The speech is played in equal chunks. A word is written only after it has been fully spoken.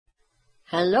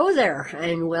Hello there,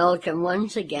 and welcome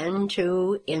once again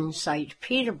to Insight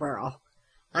Peterborough.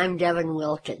 I'm Devin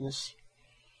Wilkins.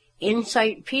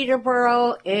 Insight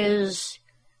Peterborough is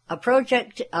a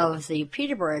project of the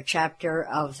Peterborough chapter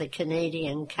of the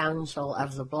Canadian Council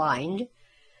of the Blind,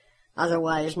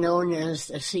 otherwise known as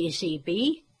the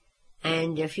CCB.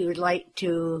 And if you'd like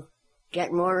to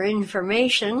get more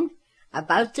information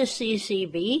about the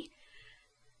CCB,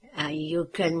 you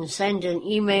can send an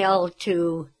email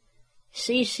to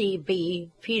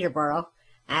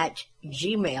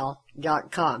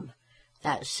ccbpeterborough@gmail.com.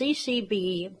 That's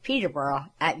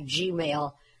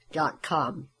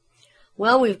ccbpeterborough@gmail.com.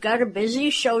 Well, we've got a busy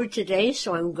show today,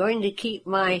 so I'm going to keep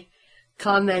my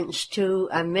comments to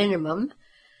a minimum.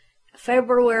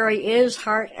 February is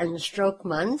Heart and Stroke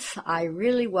Month. I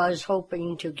really was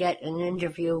hoping to get an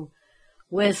interview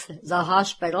with the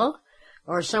hospital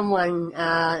or someone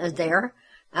there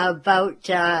about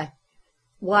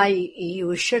why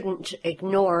you shouldn't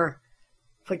ignore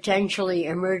potentially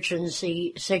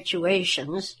emergency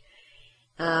situations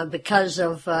because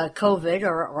of COVID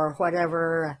or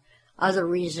whatever other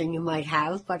reason you might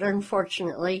have. But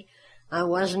unfortunately, I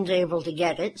wasn't able to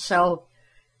get it. So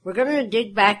we're going to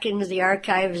dig back into the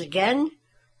archives again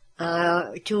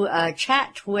to a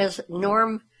chat with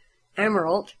Norm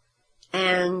Emerald.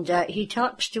 And he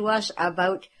talks to us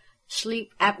about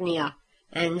sleep apnea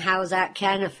and how that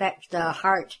can affect the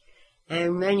heart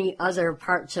and many other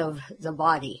parts of the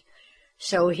body.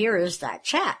 So here is that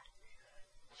chat.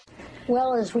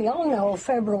 Well, as we all know,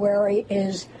 February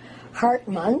is Heart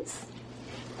Month,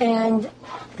 and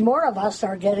more of us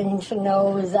are getting to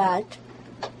know that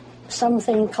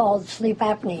something called sleep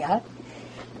apnea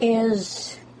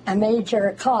is a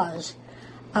major cause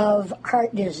of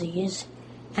heart disease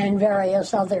and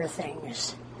various other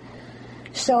things.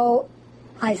 So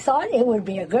I thought it would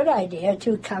be a good idea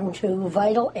to come to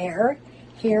Vital Air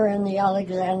here in the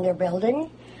Alexander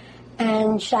Building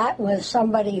and chat with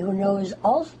somebody who knows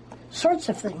all sorts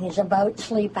of things about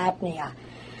sleep apnea.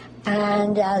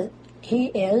 And he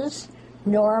is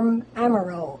Norm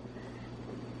Amaro,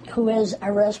 who is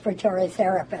a respiratory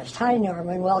therapist. Hi, Norm,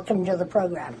 and welcome to the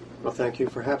program. Well, thank you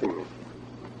for having me.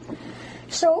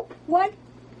 So what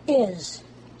is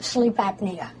sleep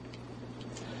apnea?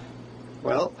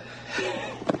 Well,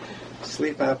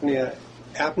 sleep apnea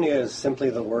is simply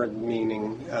the word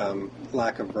meaning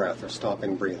lack of breath or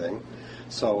stopping breathing.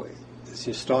 So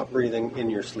you stop breathing in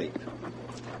your sleep.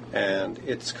 And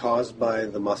it's caused by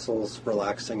the muscles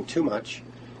relaxing too much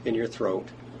in your throat.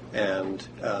 And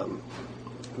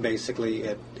basically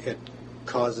it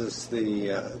causes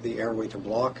the airway to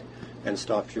block and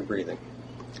stops your breathing.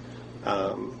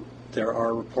 There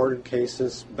are reported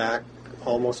cases back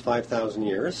almost 5,000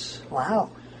 years. Wow.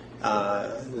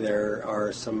 There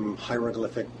are some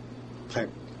hieroglyphic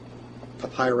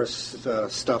papyrus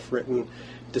stuff written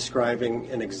describing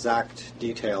in exact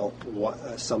detail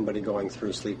somebody going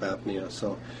through sleep apnea.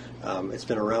 So it's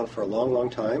been around for a long, long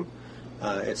time.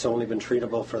 It's only been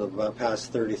treatable for the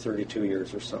past 32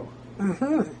 years or so.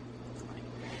 Mm-hmm.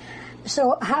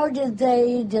 So how did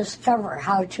they discover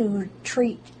how to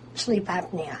treat sleep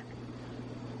apnea?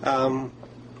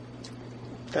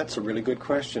 That's a really good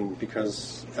question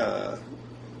because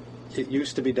it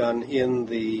used to be done in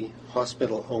the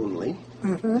hospital only.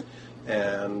 Mm-hmm.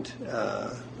 And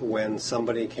when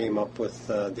somebody came up with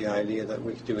the idea that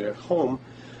we could do it at home,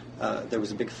 there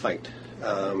was a big fight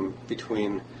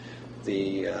between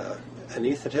the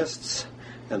anesthetists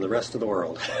and the rest of the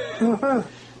world. Mm-hmm.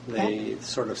 They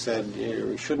sort of said,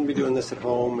 you shouldn't be doing this at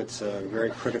home, it's a very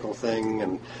critical thing,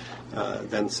 and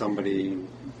then somebody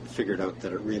figured out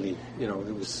that it really, it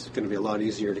was going to be a lot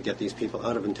easier to get these people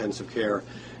out of intensive care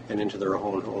and into their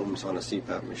own homes on a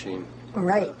CPAP machine.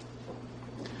 Right.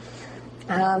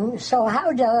 So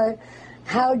how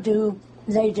do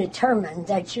they determine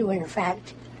that you, in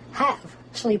fact, have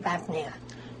sleep apnea?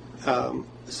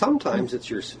 Sometimes it's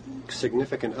your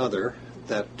significant other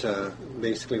that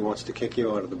basically wants to kick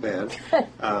you out of the bed.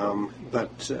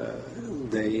 But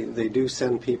they do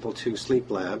send people to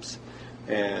sleep labs,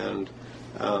 and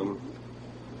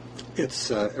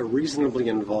it's a reasonably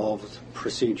involved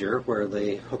procedure where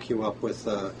they hook you up with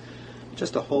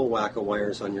just a whole whack of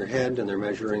wires on your head, and they're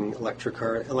measuring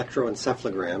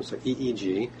electroencephalogram, so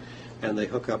EEG, and they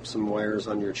hook up some wires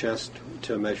on your chest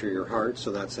to measure your heart,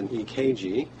 so that's an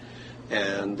EKG.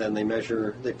 And then they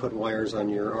put wires on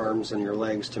your arms and your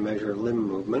legs to measure limb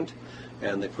movement,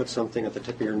 and they put something at the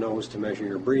tip of your nose to measure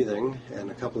your breathing,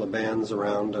 and a couple of bands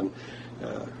around. And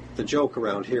the joke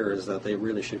around here is that they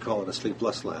really should call it a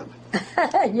sleepless lab.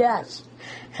 Yes.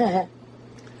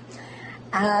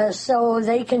 So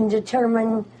they can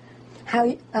determine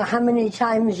how many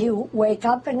times you wake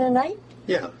up in the night?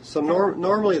 Yeah, so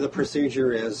normally the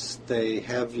procedure is they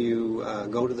have you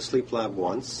go to the sleep lab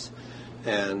once,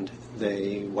 and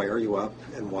they wire you up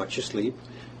and watch you sleep,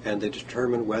 and they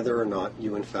determine whether or not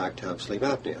you in fact have sleep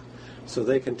apnea. So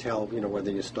they can tell,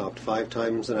 whether you stopped 5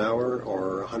 times an hour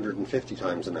or 150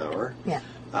 times an hour. Yeah.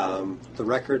 The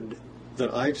record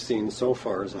that I've seen so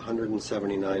far is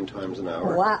 179 times an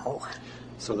hour. Wow.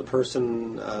 So the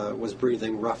person was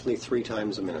breathing roughly 3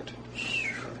 times a minute.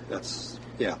 That's,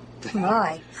 yeah.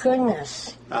 My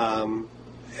goodness.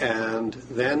 And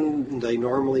then they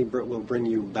normally will bring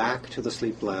you back to the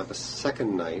sleep lab a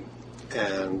second night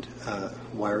and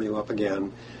wire you up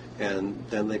again, and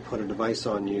then they put a device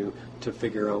on you to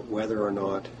figure out whether or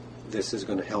not this is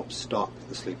going to help stop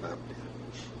the sleep apnea.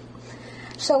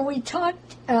 So we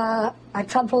talked a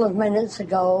couple of minutes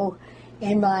ago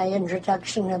in my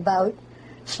introduction about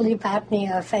sleep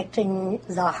apnea affecting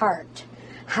the heart.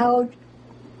 How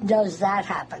does that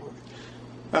happen?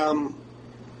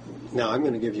 Now I'm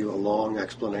going to give you a long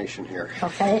explanation here.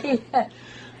 Okay.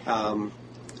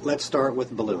 Let's start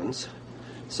with balloons.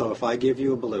 So if I give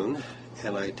you a balloon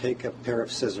and I take a pair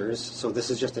of scissors, so this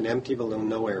is just an empty balloon,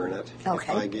 no air in it.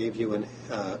 Okay. If I gave you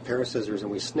a pair of scissors and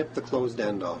we snip the closed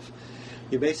end off,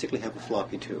 you basically have a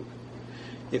floppy tube.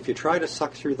 If you try to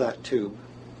suck through that tube,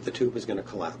 the tube is going to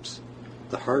collapse.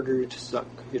 The harder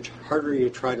you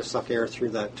try to suck air through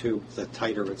that tube, the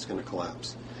tighter it's going to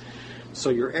collapse. So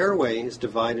your airway is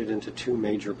divided into 2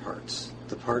 major parts.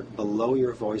 The part below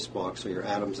your voice box or your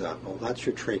Adam's apple, that's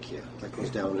your trachea. That goes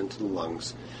down into the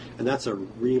lungs. And that's a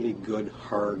really good,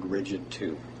 hard, rigid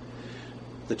tube.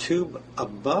 The tube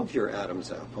above your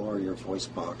Adam's apple or your voice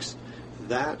box,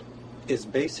 that is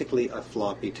basically a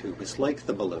floppy tube. It's like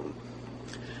the balloon.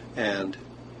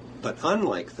 But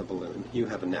unlike the balloon, you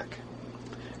have a neck.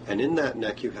 And in that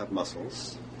neck you have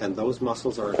muscles, and those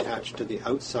muscles are attached to the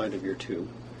outside of your tube,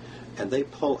 and they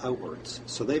pull outwards.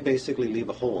 So they basically leave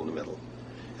a hole in the middle,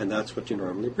 and that's what you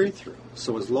normally breathe through.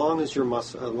 So as long as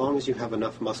you have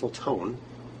enough muscle tone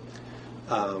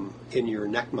in your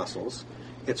neck muscles,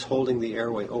 it's holding the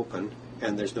airway open,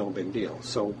 and there's no big deal.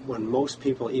 So when most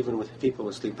people, even with people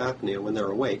with sleep apnea, when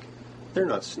they're awake, they're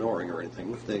not snoring or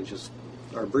anything. They just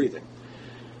are breathing.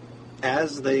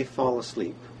 As they fall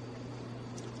asleep,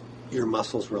 your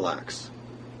muscles relax.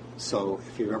 So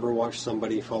if you've ever watched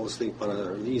somebody fall asleep on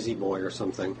an Easy Boy or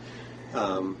something,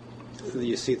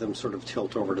 you see them sort of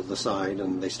tilt over to the side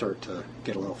and they start to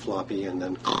get a little floppy and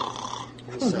then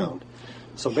sound.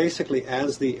 So basically,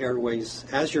 as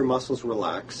your muscles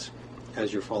relax,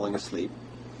 as you're falling asleep,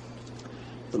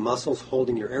 the muscles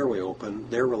holding your airway open,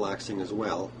 they're relaxing as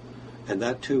well. And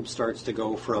that tube starts to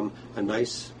go from a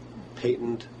nice,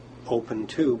 patent, open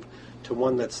tube to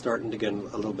one that's starting to get a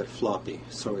little bit floppy.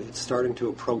 So it's starting to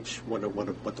approach what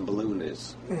the balloon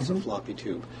is. It's a floppy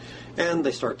tube. And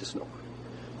they start to snore.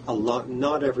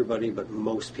 Not everybody, but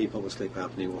most people with sleep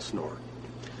apnea will snore.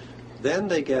 Then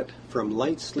they get from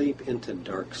light sleep into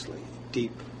dark sleep,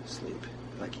 deep sleep.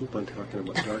 I keep on talking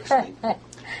about dark sleep.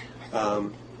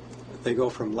 They go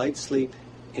from light sleep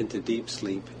into deep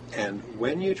sleep, and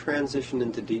when you transition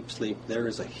into deep sleep, there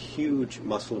is a huge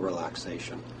muscle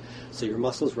relaxation. So your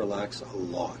muscles relax a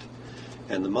lot.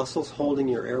 And the muscles holding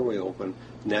your airway open,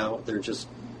 now they're just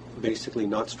basically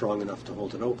not strong enough to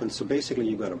hold it open, so basically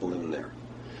you've got a balloon there.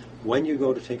 When you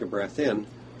go to take a breath in,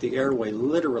 the airway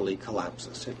literally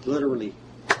collapses. It literally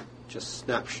just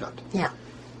snaps shut. Yeah.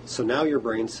 So now your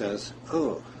brain says,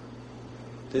 oh,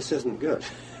 this isn't good.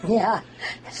 Yeah.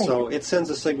 So it sends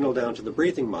a signal down to the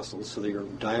breathing muscles, so your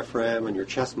diaphragm and your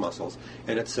chest muscles,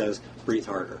 and it says, breathe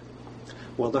harder.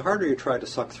 Well, the harder you try to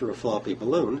suck through a floppy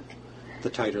balloon, the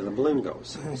tighter the balloon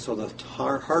goes. So the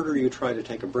harder you try to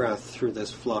take a breath through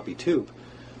this floppy tube,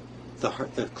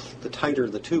 the tighter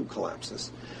the tube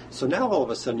collapses. So now all of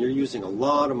a sudden you're using a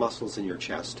lot of muscles in your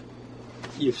chest.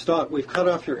 We've cut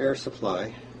off your air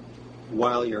supply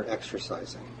while you're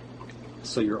exercising.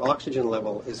 So your oxygen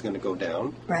level is going to go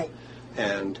down. Right.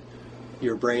 And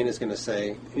your brain is going to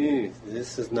say,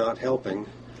 this is not helping,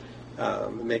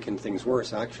 making things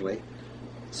worse, actually.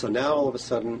 So now all of a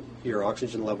sudden your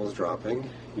oxygen level is dropping,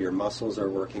 your muscles are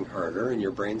working harder, and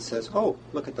your brain says, oh,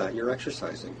 look at that, you're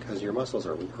exercising because your muscles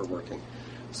are working.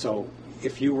 So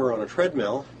if you were on a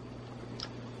treadmill,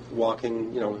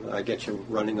 walking, I get you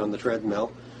running on the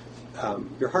treadmill,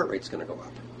 your heart rate's going to go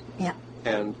up. Yeah.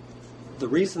 And the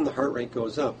reason the heart rate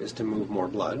goes up is to move more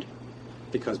blood,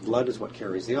 because blood is what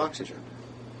carries the oxygen.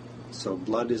 So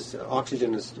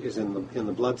oxygen is in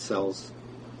the blood cells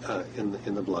in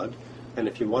the blood, and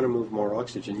if you want to move more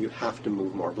oxygen, you have to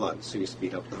move more blood, so you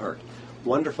speed up the heart.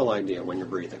 Wonderful idea when you're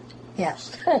breathing.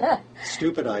 Yes.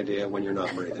 Stupid idea when you're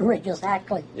not breathing.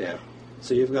 Exactly. Yeah.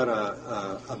 So you've got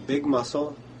a big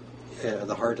muscle.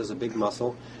 The heart is a big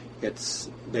muscle. It's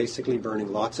basically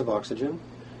burning lots of oxygen.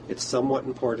 It's somewhat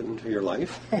important to your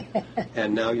life.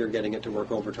 And now you're getting it to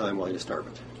work overtime while you starve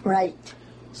it. Right.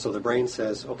 So the brain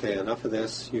says, okay, enough of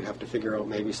this. You have to figure out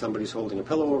maybe somebody's holding a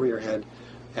pillow over your head,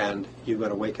 and you've got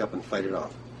to wake up and fight it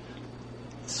off.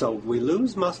 So we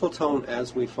lose muscle tone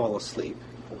as we fall asleep.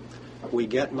 We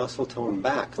get muscle tone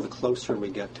back the closer we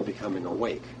get to becoming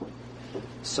awake.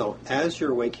 So as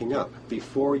you're waking up,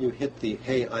 before you hit the,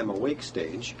 hey, I'm awake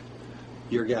stage,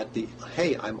 you're at the,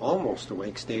 hey, I'm almost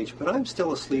awake stage, but I'm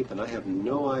still asleep and I have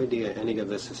no idea any of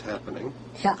this is happening.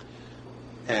 Yeah.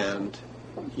 And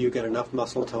you get enough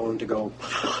muscle tone to go,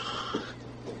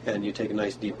 and you take a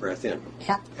nice deep breath in.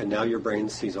 Yeah. And now your brain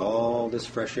sees all this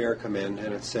fresh air come in,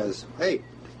 and it says, hey,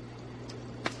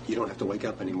 you don't have to wake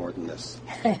up any more than this.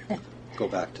 Go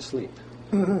back to sleep.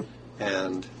 Mm-hmm.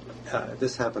 And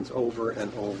this happens over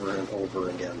and over and over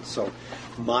again. So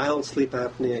mild sleep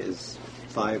apnea is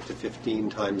 5 to 15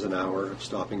 times an hour of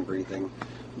stopping breathing.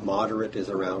 Moderate is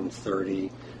around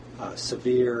 30.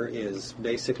 Severe is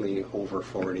basically over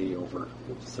 40, over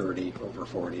 30, over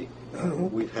 40.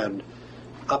 We've had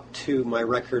up to, my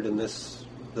record in this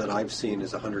that I've seen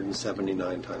is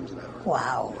 179 times an hour.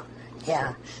 Wow.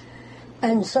 Yeah.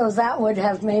 And so that would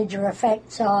have major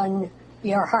effects on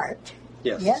your heart.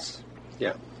 Yes. Yes?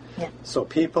 Yeah. Yeah. So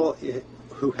people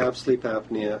who have sleep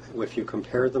apnea, if you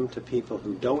compare them to people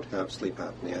who don't have sleep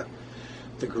apnea,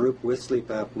 the group with sleep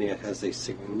apnea has a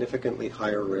significantly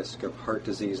higher risk of heart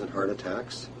disease and heart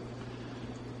attacks,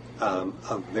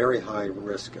 a very high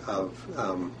risk of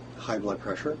high blood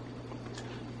pressure,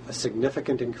 a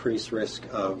significant increased risk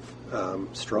of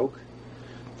stroke.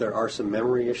 There are some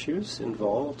memory issues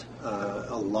involved.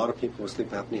 A lot of people with sleep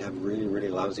apnea have really, really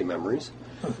lousy memories.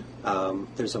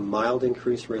 There's a mild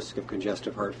increased risk of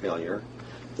congestive heart failure.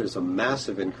 There's a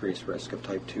massive increased risk of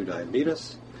type 2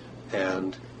 diabetes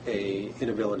and a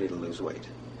inability to lose weight.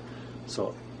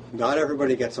 So not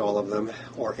everybody gets all of them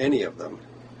or any of them,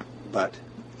 but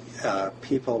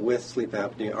people with sleep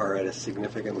apnea are at a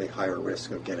significantly higher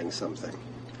risk of getting something.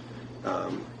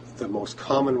 The most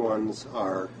common ones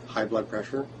are high blood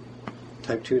pressure,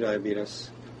 type 2 diabetes,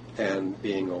 and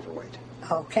being overweight.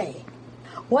 Okay.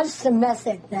 What's the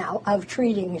method now of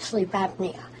treating sleep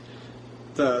apnea?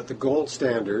 The gold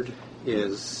standard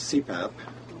is CPAP,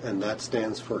 and that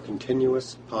stands for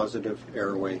Continuous Positive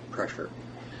Airway Pressure.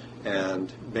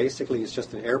 And basically it's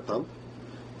just an air pump,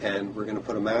 and we're going to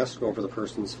put a mask over the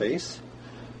person's face,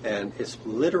 and it's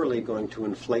literally going to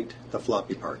inflate the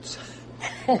floppy parts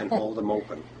and hold them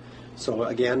open. So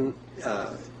again,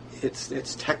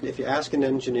 if you ask an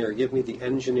engineer, give me the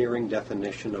engineering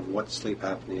definition of what sleep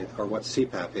apnea or what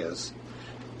CPAP is,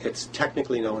 it's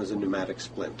technically known as a pneumatic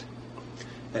splint.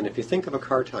 And if you think of a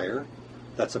car tire,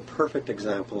 that's a perfect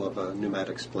example of a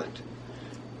pneumatic splint.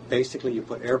 Basically, you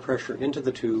put air pressure into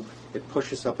the tube, it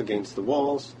pushes up against the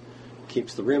walls,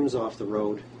 keeps the rims off the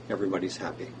road, everybody's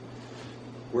happy.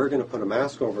 We're going to put a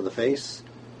mask over the face,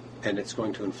 and it's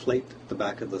going to inflate the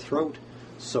back of the throat.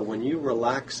 So when you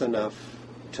relax enough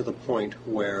to the point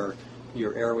where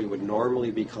your airway would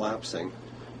normally be collapsing,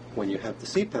 when you have the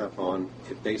CPAP on,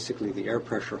 it basically, the air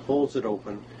pressure holds it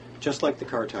open, just like the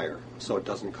car tire, so it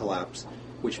doesn't collapse,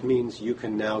 which means you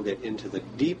can now get into the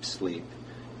deep sleep,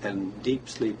 and deep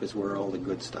sleep is where all the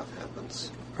good stuff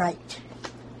happens. Right.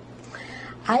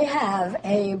 I have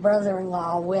a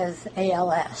brother-in-law with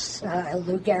ALS,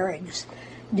 Lou Gehrig's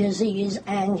disease,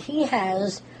 and he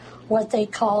has what they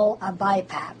call a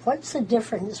BiPAP. What's the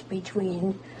difference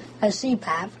between a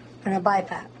CPAP and a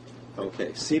BiPAP? Okay,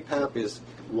 CPAP is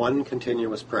one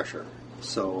continuous pressure.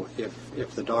 So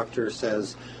if the doctor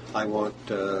says, I want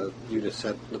you to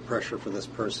set the pressure for this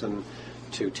person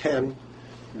to 10,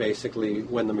 basically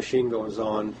when the machine goes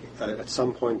on, at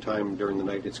some point in time during the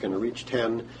night it's going to reach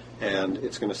 10 and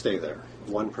it's going to stay there.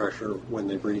 One pressure when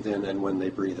they breathe in and when they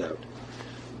breathe out.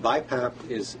 BiPAP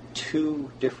is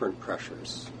two different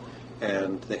pressures,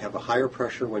 and they have a higher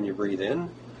pressure when you breathe in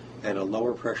and a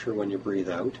lower pressure when you breathe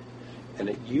out. And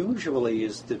it usually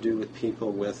is to do with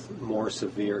people with more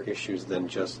severe issues than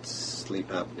just sleep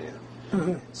apnea.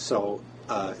 Mm-hmm. So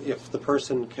if the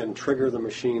person can trigger the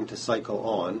machine to cycle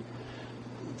on,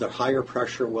 the higher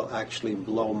pressure will actually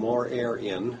blow more air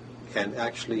in and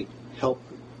actually help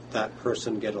that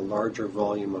person get a larger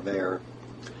volume of air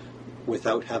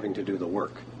without having to do the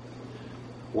work.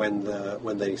 When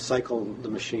they cycle the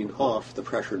machine off, the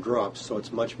pressure drops, so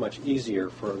it's much, much easier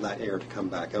for that air to come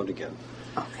back out again.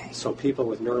 Okay. So people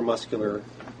with neuromuscular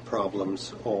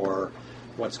problems or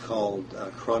what's called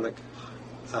chronic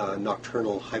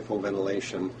nocturnal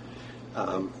hypoventilation.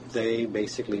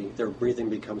 Their breathing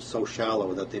becomes so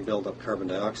shallow that they build up carbon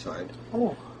dioxide.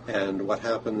 Oh. And what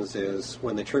happens is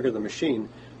when they trigger the machine,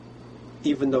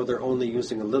 even though they're only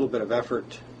using a little bit of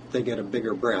effort, they get a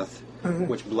bigger breath,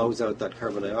 which blows out that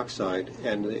carbon dioxide.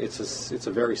 And it's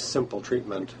a very simple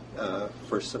treatment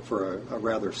for a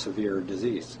rather severe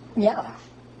disease. Yeah,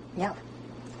 yeah.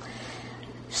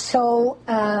 So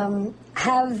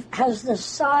has the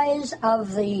size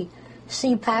of the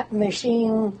CPAP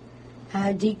machine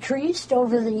decreased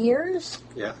over the years?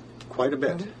 Yeah, quite a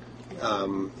bit.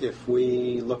 If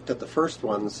we looked at the first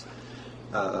ones,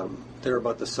 they're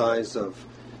about the size of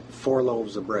 4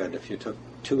 loaves of bread. If you took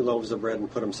 2 loaves of bread and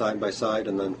put them side by side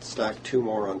and then stacked 2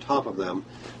 more on top of them,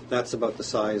 that's about the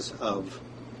size of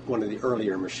one of the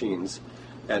earlier machines.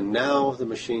 And now the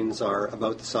machines are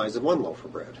about the size of 1 loaf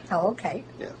of bread. Oh, okay.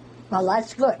 Yeah. Well,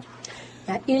 that's good.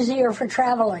 Easier for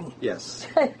traveling. Yes.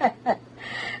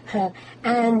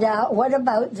 And what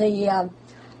about the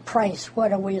price?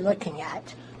 What are we looking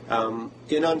at?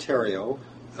 In Ontario,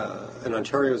 and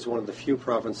Ontario is one of the few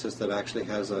provinces that actually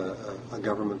has a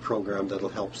government program that will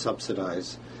help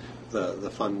subsidize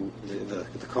the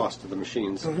cost of the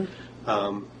machines.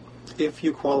 If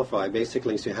you qualify,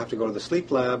 basically, so you have to go to the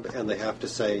sleep lab, and they have to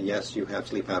say, yes, you have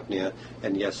sleep apnea,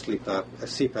 and yes,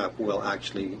 CPAP will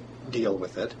actually deal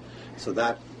with it. So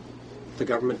that the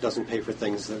government doesn't pay for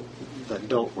things that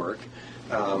don't work.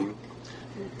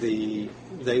 They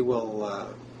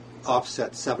will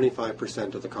offset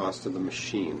 75% of the cost of the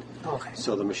machine. Okay.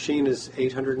 So the machine is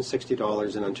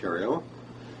 $860 in Ontario,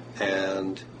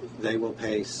 and they will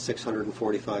pay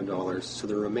 $645. So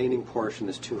the remaining portion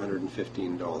is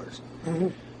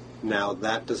 $215. Now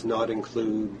that does not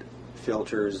include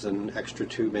filters and extra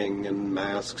tubing and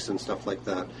masks and stuff like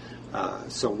that.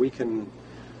 So we can,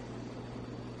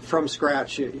 from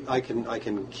scratch, I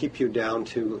can keep you down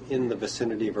to in the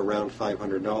vicinity of around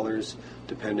 $500,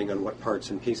 depending on what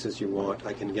parts and pieces you want.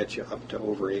 I can get you up to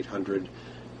over $800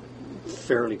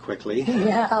 fairly quickly.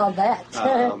 Yeah, I'll bet.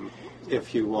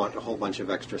 If you want a whole bunch of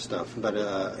extra stuff. But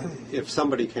if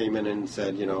somebody came in and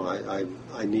said,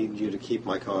 I need you to keep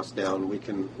my cost down, we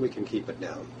can keep it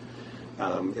down.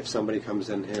 If somebody comes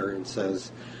in here and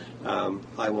says,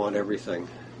 I want everything,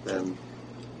 then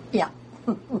yeah.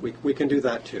 we can do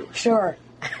that too. Sure.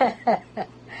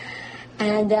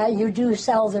 And you do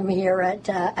sell them here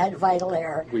at Vital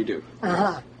Air. We do.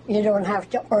 You don't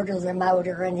have to order them out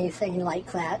or anything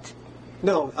like that.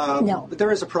 No. No. But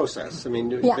there is a process. I mean,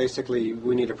 basically,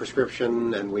 we need a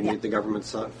prescription and we need the government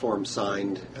form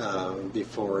signed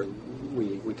before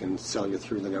we can sell you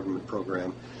through the government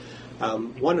program.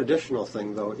 One additional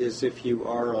thing, though, is if you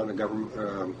are on a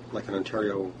government, like an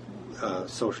Ontario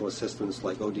social assistance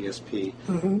like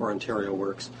ODSP or Ontario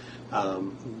Works,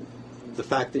 the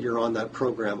fact that you're on that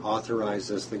program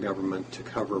authorizes the government to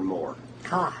cover more.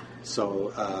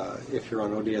 So if you're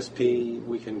on ODSP,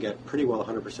 we can get pretty well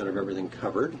 100% of everything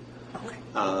covered. Okay.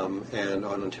 And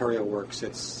on Ontario Works,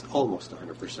 it's almost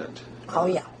 100%. Oh,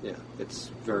 yeah. Yeah, it's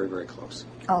very, very close.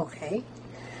 Okay.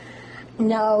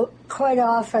 Now, quite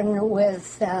often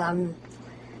with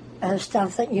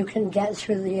stuff that you can get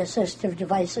through the Assistive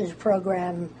Devices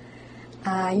program,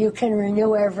 you can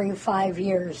renew every 5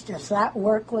 years. Does that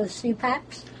work with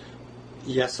CPAPs?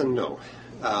 Yes and no.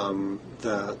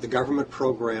 The government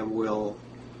program will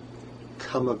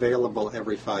come available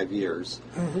every 5 years,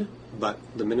 but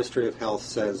the Ministry of Health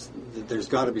says that there's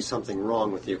got to be something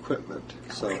wrong with the equipment.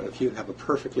 So if you have a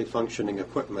perfectly functioning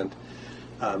equipment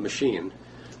machine,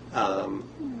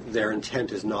 their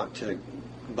intent is not to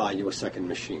buy you a second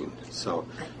machine. So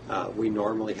we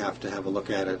normally have to have a look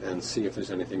at it and see if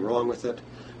there's anything wrong with it,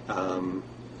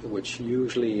 which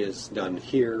usually is done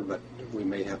here, but we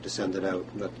may have to send it out.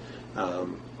 But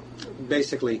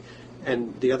basically,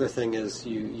 and the other thing is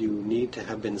you need to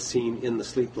have been seen in the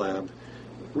sleep lab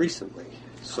recently.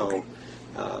 So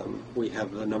we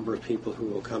have a number of people who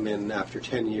will come in after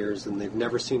 10 years and they've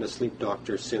never seen a sleep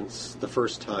doctor since the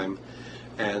first time,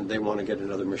 and they want to get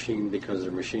another machine because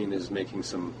their machine is making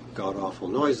some god-awful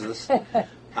noises.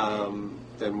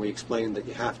 Then we explain that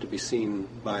you have to be seen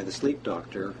by the sleep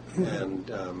doctor, and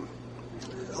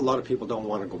a lot of people don't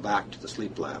want to go back to the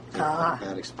sleep lab. They've had a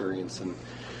bad experience, and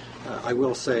I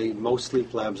will say most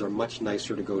sleep labs are much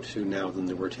nicer to go to now than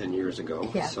they were 10 years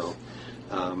ago. Yes. So,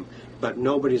 but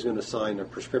nobody's going to sign a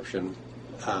prescription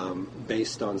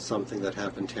based on something that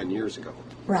happened 10 years ago.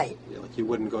 Right. You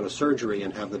wouldn't go to surgery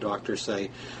and have the doctor say,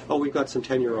 oh, we've got some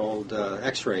 10-year-old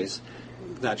x-rays,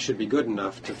 that should be good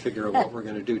enough to figure out what we're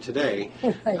going to do today.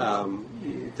 Right.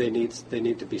 They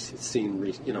need to be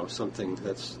seen, something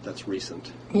that's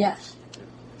recent. Yes.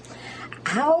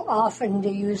 How often do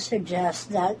you suggest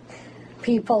that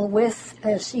people with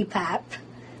CPAP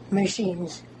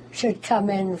machines should come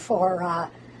in for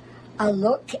a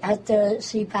look at the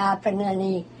CPAP and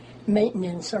any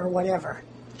maintenance or whatever?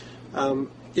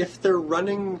 If they're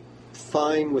running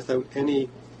fine without any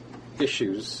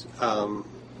issues,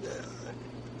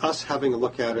 us having a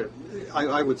look at it,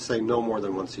 I would say no more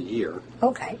than once a year.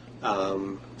 Okay.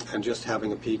 And just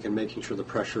having a peek and making sure the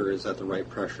pressure is at the right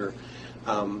pressure.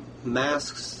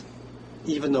 Masks,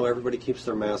 even though everybody keeps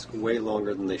their mask way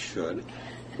longer than they should,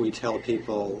 we tell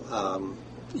people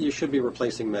you should be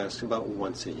replacing masks about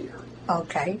once a year.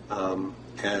 Okay.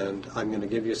 And I'm going to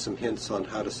give you some hints on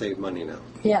how to save money now.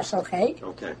 Yes, okay.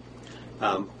 Okay.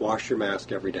 Wash your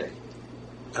mask every day.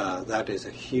 That is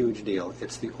a huge deal.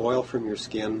 It's the oil from your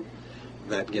skin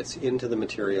that gets into the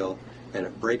material and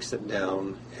it breaks it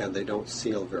down, and they don't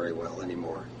seal very well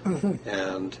anymore. Mm-hmm.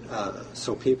 And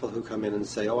so people who come in and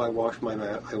say, "Oh, I wash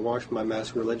my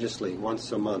mask religiously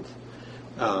once a month,"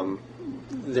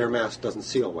 their mask doesn't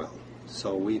seal well.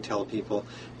 So we tell people,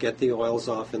 get the oils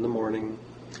off in the morning.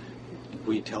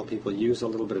 We tell people use a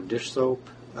little bit of dish soap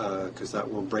because that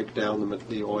will break down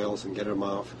the oils and get them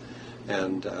off.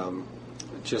 And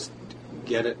just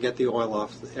get the oil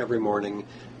off every morning,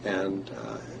 and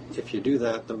if you do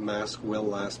that, the mask will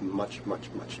last much, much,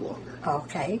 much longer.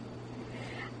 Okay.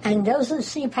 And does the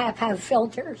CPAP have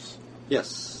filters?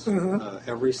 Yes. Mm-hmm.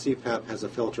 Every CPAP has a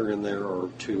filter in there, or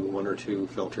one or two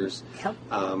filters. Yep.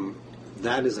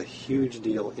 That is a huge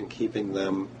deal in keeping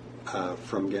them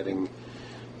from getting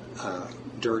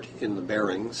dirt in the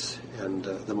bearings. And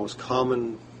the most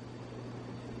common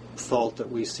fault that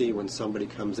we see when somebody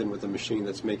comes in with a machine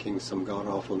that's making some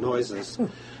god-awful noises,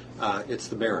 it's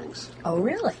the bearings. Oh,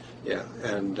 really? Yeah,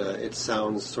 and it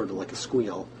sounds sort of like a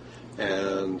squeal.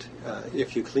 And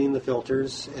if you clean the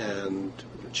filters and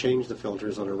change the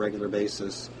filters on a regular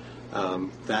basis,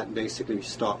 that basically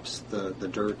stops the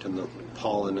dirt and the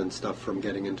pollen and stuff from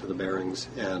getting into the bearings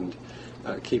and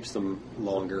keeps them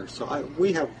longer. So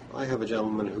I have a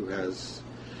gentleman who has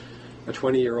a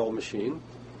 20-year-old machine.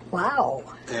 Wow.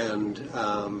 And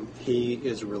he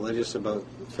is religious about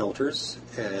filters,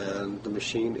 and the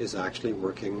machine is actually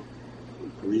working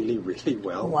really, really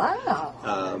well.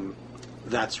 Wow.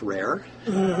 That's rare.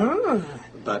 Mm-hmm.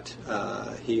 But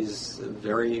he's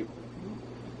very,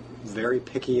 very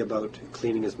picky about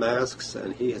cleaning his masks,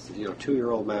 and he has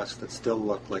 2-year-old masks that still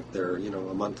look like they're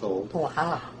a month old.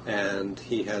 Wow. And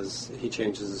he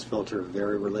changes his filter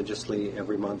very religiously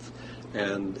every month.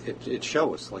 And it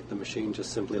shows, like the machine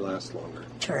just simply lasts longer.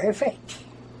 Terrific.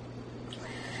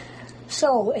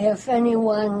 So if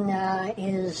anyone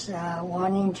is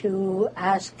wanting to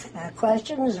ask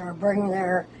questions or bring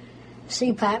their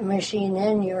CPAP machine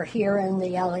in, you're here in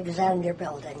the Alexander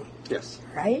Building. Yes.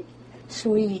 Right?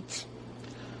 Suite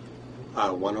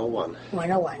 101.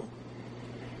 101.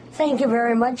 Thank you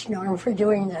very much, Norm, for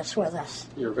doing this with us.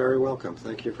 You're very welcome.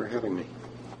 Thank you for having me.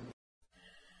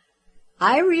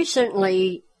 I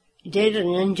recently did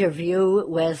an interview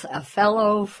with a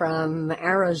fellow from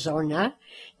Arizona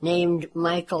named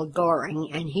Michael Goring,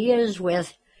 and he is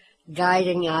with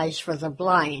Guiding Eyes for the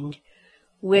Blind,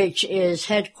 which is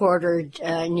headquartered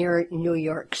near New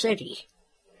York City.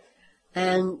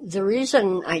 And the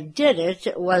reason I did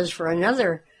it was for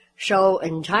another show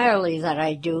entirely that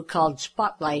I do called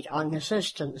Spotlight on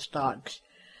Assistance Dogs.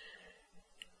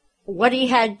 What he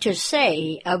had to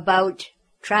say about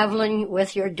traveling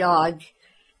with your dog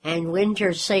and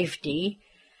winter safety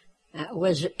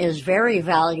is very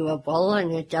valuable,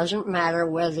 and it doesn't matter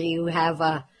whether you have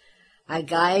a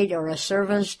guide or a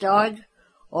service dog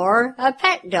or a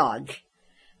pet dog.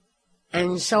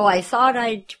 And so I thought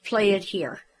I'd play it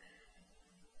here.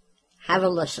 Have a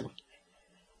listen.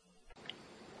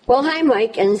 Well, hi,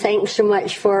 Mike, and thanks so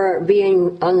much for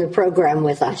being on the program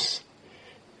with us.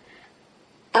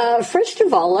 First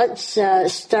of all, let's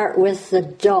start with the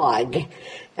dog,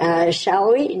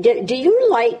 shall we? Do you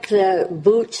like the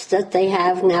boots that they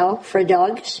have now for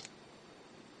dogs?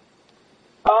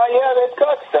 Yeah, they've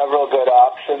got several good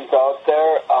options out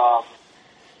there.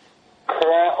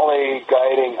 Currently,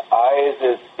 Guiding Eyes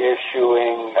is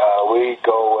issuing, we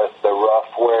go with the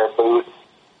Roughwear boot.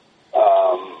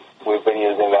 We've been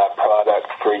using that product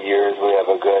for years. We have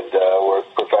a good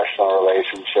professional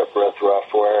relationship with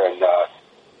Roughwear, and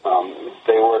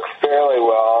they work fairly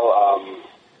well.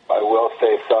 I will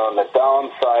say so. On the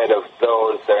downside of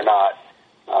those, they're not.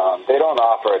 They don't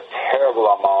offer a terrible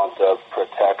amount of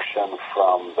protection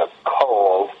from the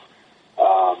cold.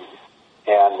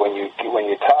 when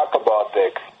you talk about the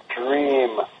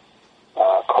extreme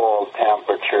cold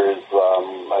temperatures,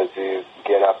 as you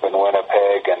get up in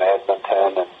Winnipeg and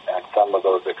Edmonton and some of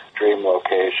those extreme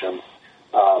locations,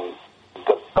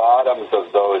 the bottoms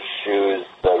of those shoes,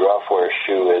 the Roughwear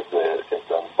shoe is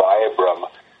a Vibram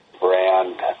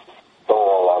brand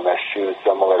sole on a shoe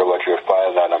similar to what you're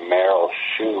finding on a Merrell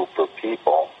shoe for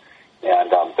people,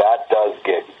 and that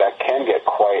can get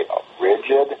quite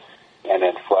rigid and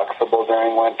inflexible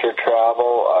during winter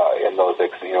travel. In those,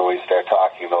 when you start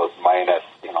talking those minus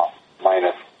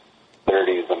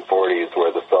 30s and 40s,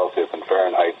 where the Celsius and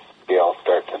Fahrenheit scales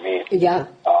start to meet. Yeah.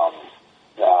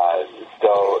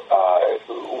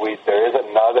 There is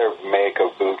another make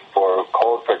of boot for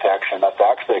cold protection that's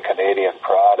actually a Canadian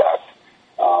product,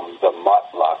 the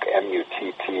Muttluck,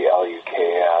 Muttluks,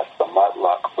 the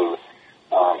Muttluck boot,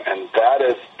 and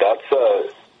that's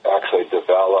actually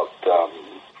developed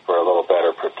for a little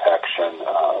better protection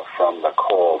from the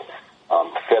cold.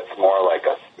 Fits more like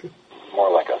a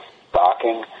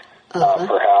stocking,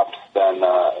 perhaps, than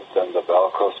the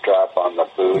Velcro strap on the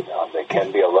boot. They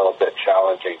can be a little bit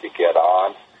challenging to get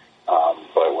on,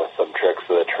 but with some tricks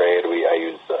of the trade, I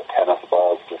use tennis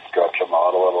balls to stretch them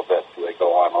out a little bit so they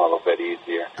go on a little bit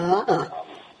easier.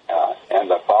 And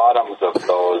the bottoms of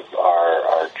those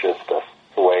are just a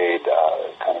suede,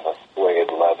 kind of a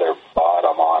suede leather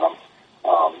bottom on them.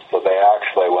 So they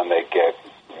actually, when they get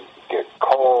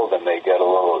cold and they get a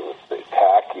little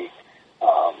tacky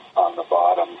on the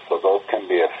bottom, so those can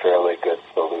be a fairly good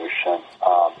solution.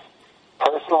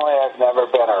 Personally, I've never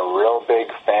been a real big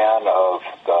fan of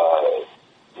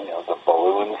the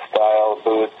balloon style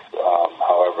boots.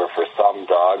 However, for some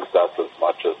dogs, that's as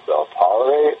much as they'll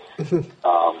tolerate.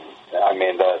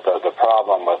 The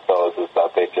problem with those is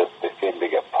that they seem to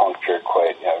get punctured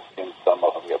quite. I've seen some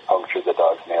of them get punctured. The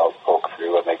dog's nails poke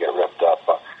through and they get ripped up.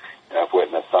 I've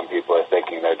witnessed some people are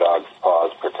thinking their dog's paw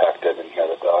is protected, and here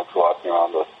the dog's walking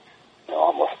around with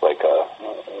almost like a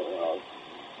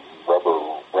rubber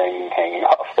ring hanging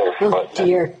off their foot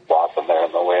and flopping there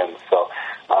in the wind. So,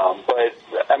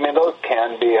 those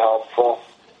can be helpful,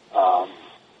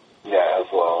 as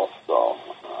well. So,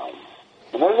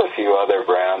 and there's a few other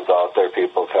brands out there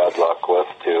people have had luck with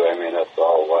too. It's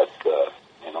all what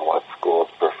schools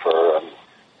prefer and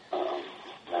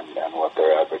what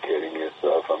they're advocating use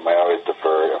of. I always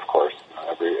defer, of course.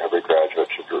 Every graduate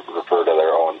should refer to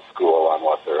their own school on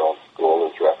what their own school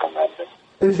is recommending.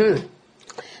 Mm-hmm.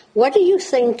 What do you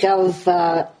think of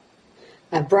a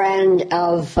brand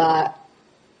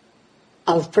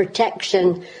of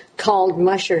protection called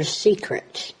Musher's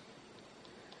Secret?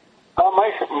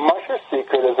 Musher's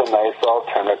Secret is a nice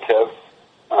alternative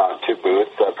to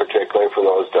boots, particularly for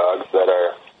those dogs that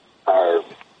are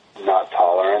not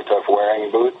tolerant of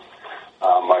wearing boots.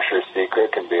 Musher's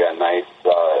Secret can be a nice,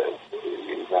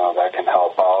 that can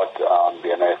help out,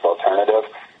 be a nice alternative.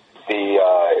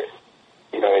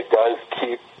 It does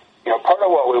keep, part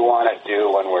of what we want to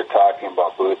do when we're talking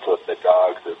about boots with the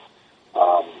dogs is,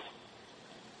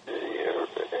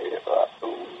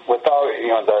 without,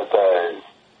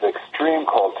 the extreme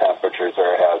cold temperatures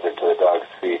are a hazard to the dog's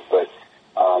feet, but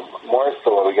more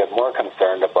so what we get more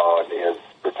concerned about is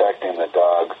protecting the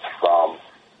dogs from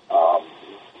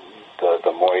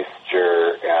the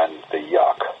moisture and the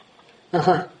yuck.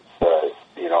 Uh-huh.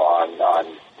 On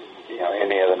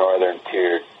any of the northern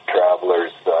tier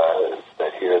travelers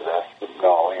that hear this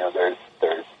know, there's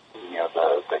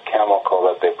the chemical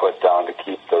that they put down to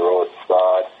keep the roads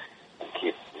sod and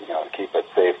keep it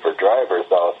safe for drivers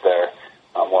out there.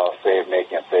 While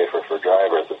making it safer for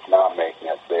drivers, it's not making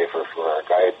it safer for our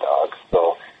guide dogs.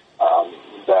 So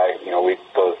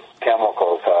those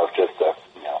chemicals have just a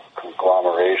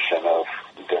conglomeration of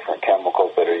different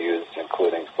chemicals that are used,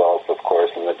 including salts, of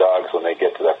course. And the dogs, when they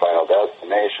get to their final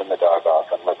destination, the dog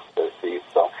often licks their feet.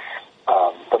 So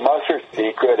the Musher's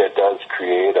Secret, it does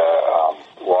create a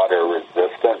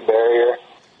water-resistant barrier,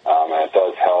 and it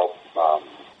does help.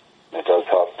 It does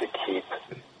help to keep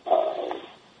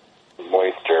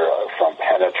moisture from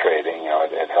penetrating.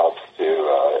 It helps to,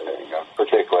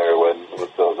 particularly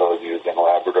with those using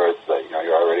Labradors, that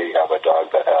you already have a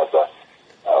dog that has a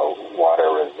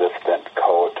water-resistant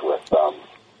coat with,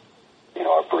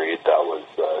 a breed that was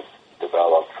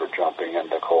developed for jumping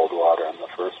into cold water in the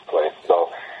first place. So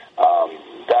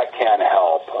that can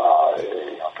help,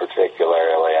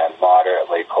 particularly at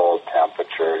moderately cold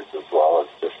temperatures, as well as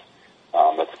just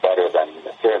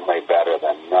it's certainly better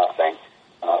than nothing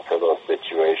for those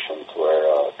situations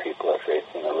where people are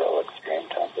facing a real extreme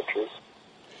temperatures.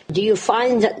 Do you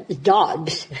find that the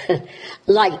dogs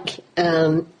like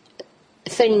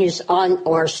things on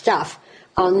or stuff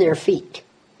on their feet?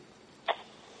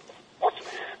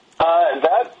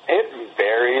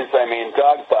 I mean,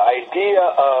 Doug, the idea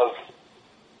of,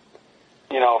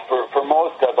 for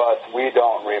most of us, we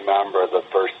don't remember the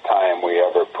first time we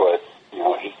ever put,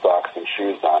 heat socks and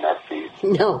shoes on our feet.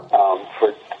 No.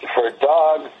 For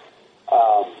dogs,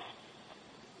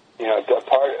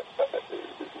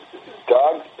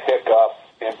 dogs pick up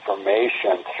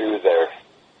information through their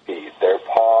feet. Their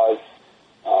paws,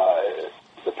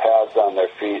 the pads on their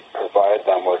feet provide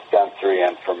them with sensory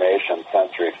information,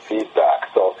 sensory feedback.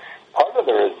 So part of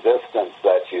the resistance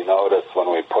that you notice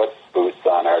when we put boots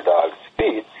on our dog's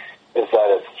feet is that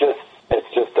it's just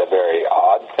a very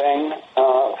odd thing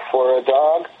for a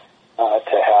dog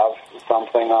to have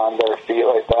something on their feet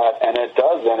like that, and it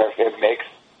does it makes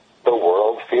the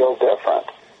world feel different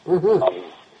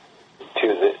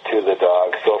to the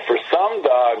dog. So for some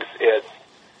dogs, it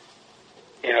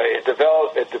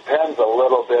depends a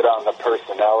little bit on the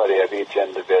personality of each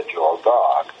individual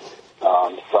dog.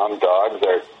 Some dogs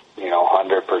are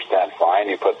 100% fine.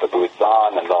 You put the boots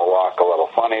on, and they'll walk a little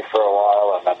funny for a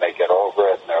while, and then they get over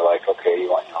it, and they're like, okay,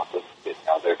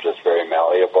 they're just very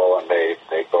malleable, and they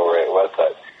go right with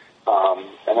it.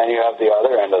 And then you have the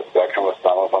other end of the spectrum with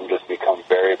some of them just become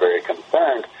very, very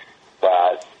concerned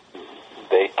that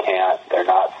they're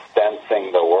not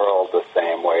sensing the world the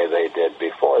same way they did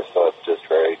before. So it's just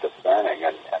very discerning,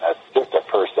 and it's just a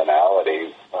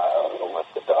personality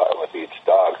with each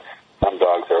dog. Some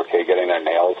dogs are okay getting their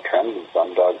nails trimmed, and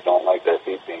some dogs don't like their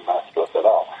feet being messed with at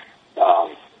all.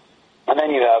 And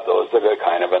then you have those that are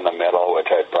kind of in the middle, which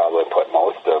I'd probably put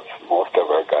most of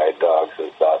our guide dogs,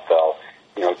 is that they'll,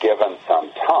 given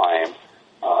some time,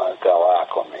 they'll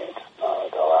acclimate.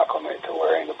 They'll acclimate to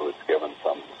wearing the boots, given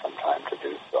some time to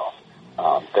do so.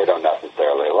 They don't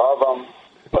necessarily love them,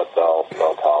 but they'll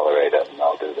tolerate it, and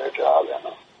they'll do their job in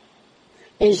them.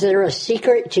 Is there a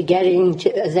secret to getting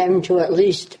them to at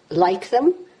least like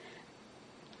them?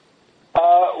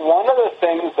 One of the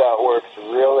things that works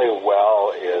really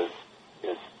well is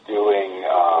doing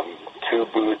two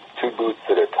boots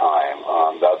at a time.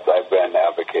 I've been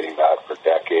advocating that for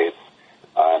decades,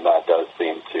 and that does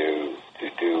seem to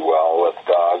do well with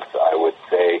dogs. I would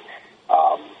say,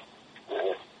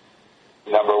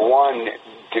 number one,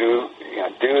 do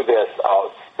this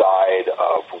outside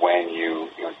of when you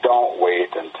don't wait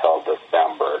until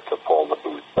December to pull the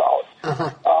boots out.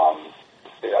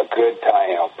 A good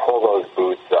time, pull those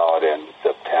boots out in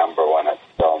September when it's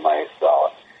still nice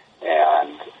out,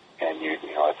 and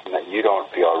you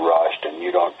don't feel rushed and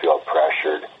you don't feel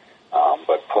pressured,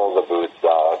 but pull the boots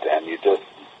out, and you just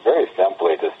very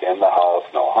simply just in the house,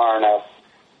 no harness,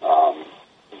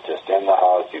 just in the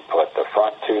house, you put the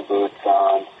front two boots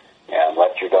on and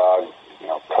let your dog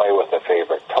play with a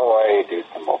favorite toy, do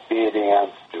some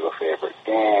obedience, do a favorite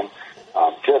game.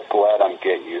 Just let him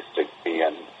get used to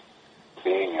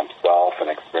being himself and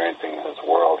experiencing his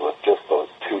world with just those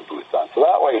two boots on. So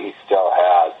that way he still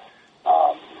has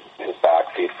his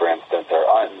back feet, for instance,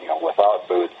 are without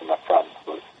boots, and the front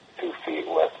boots, 2 feet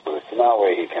with boots. And that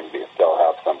way he can still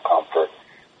have some comfort.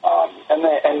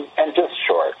 And just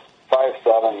short,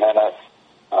 5-7 minutes.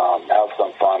 Have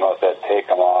some fun with it. Take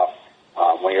them off.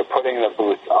 When you're putting the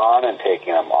boots on and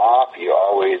taking them off, you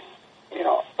always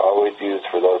use,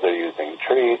 for those that are using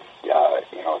treats,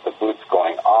 the boots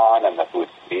going on and the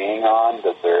boots being on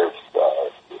deserves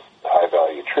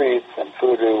high-value treats and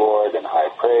food reward and high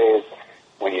praise.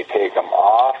 When you take them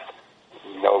off,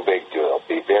 no big deal.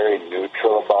 Be very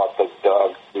neutral about the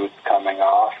dog's boots coming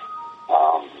off.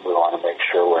 We want to make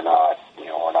sure we're not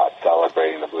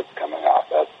celebrating the boots coming off.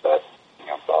 That the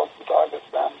dog has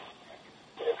been,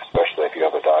 especially if you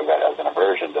have a dog that has an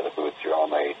aversion to the boots, you're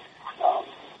only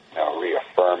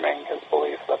reaffirming his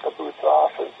belief that the boots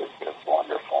off is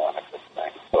wonderful and a good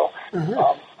thing. So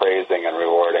praising and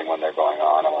rewarding when they're going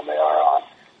on and when they are on.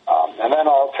 And then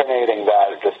alternating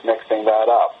that, just mixing that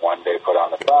up. One day put on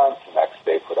the front, the next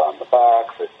day put on the back.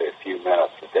 So say a few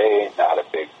minutes a day, not a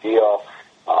big deal.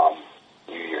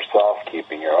 You yourself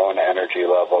keeping your own energy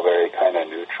level very kind of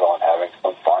neutral and having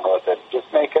some fun with it. Just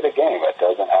make it a game. It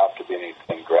doesn't have to be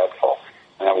anything dreadful.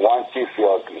 And then once you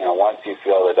feel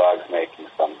the dog's making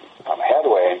some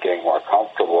headway and getting more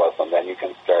comfortable with them, then you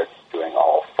can start doing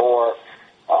all four.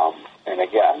 And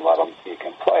again,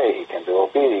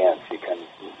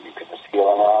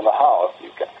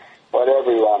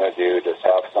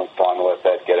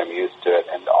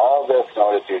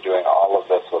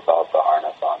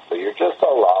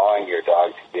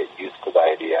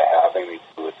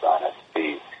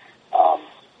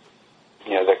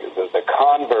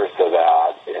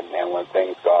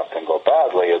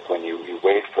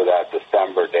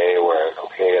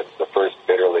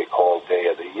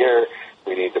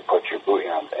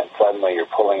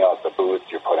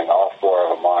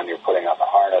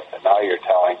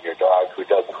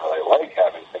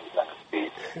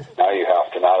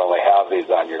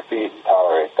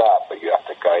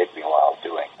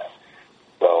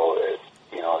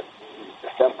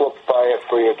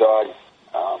 dog,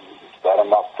 set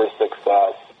them up for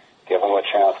success, give them a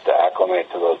chance to acclimate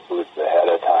to those boots ahead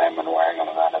of time and wearing them,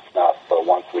 and then it's not. So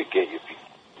once we get you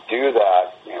do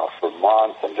that, for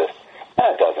months and just,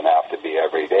 it doesn't have to be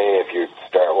every day. If you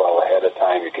start well ahead of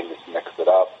time, you can just mix it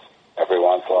up. Every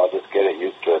once in a while, just get it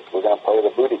used to it. We're going to play the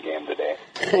booty game today.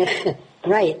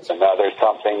 Right. Another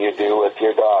something you do with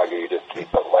your dog. You just keep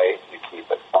it light, you keep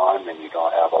it fun, and you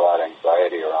don't have a lot of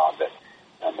anxiety around it.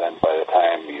 And then by the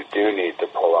time you do need to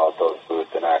pull out those boots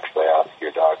and actually ask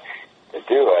your dog to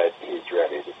do it, he's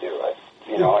ready to do it.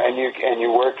 And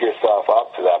you work yourself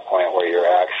up to that point where you're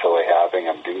actually having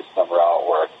him do some route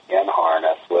work in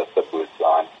harness with the boots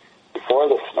on before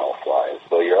the snow flies.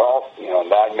 So you're all,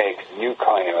 and that makes you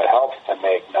kind of, it helps to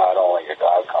make not only your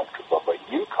dog comfortable, but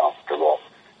you comfortable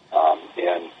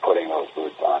in putting those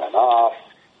boots on and off,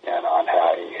 and on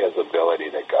how his ability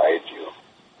to guide you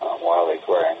while he's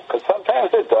wearing. Because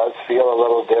sometimes it does feel a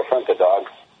little different. The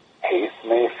dog's pace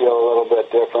may feel a little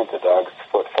bit different. The dog's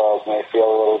footfalls may feel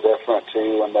a little different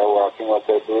too when they're walking with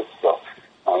their boots. So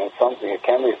it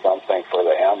can be something for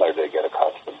the handler to get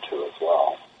accustomed to as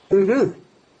well. Mm-hmm.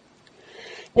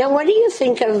 Now, what do you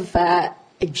think of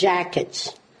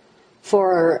jackets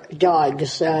for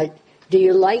dogs? Do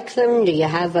you like them? Do you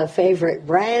have a favorite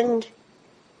brand?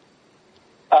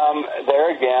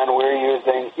 There again, we're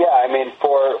using,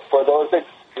 for those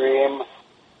extreme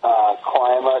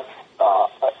climates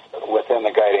within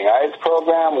the Guiding Eyes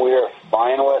program, we are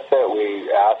fine with it.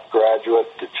 We ask graduates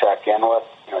to check in with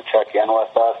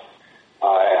us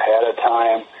ahead of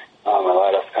time and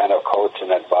let us kind of coach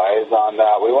and advise on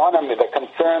that. The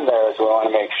concern there is we want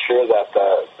to make sure that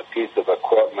the piece of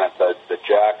equipment, the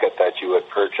jacket that you would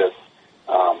purchase,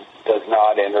 does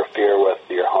not interfere with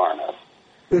your harness.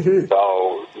 Mm-hmm.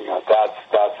 So,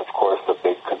 that's of course the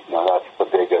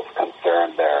biggest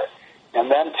concern there. And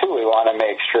then too, we want to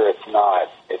make sure it's not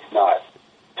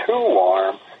too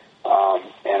warm,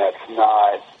 and it's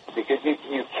not, because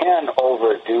you can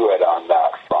overdo it on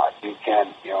that front. You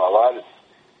can, a lot of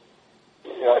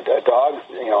dogs,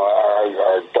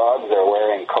 our dogs are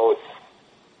wearing coats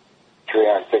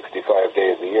 365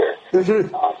 days a year.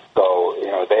 Mm-hmm. So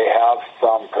they have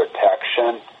some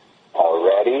protection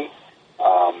already.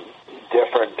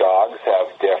 Different dogs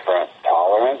have different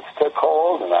tolerance to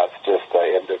cold, and that's just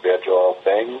an individual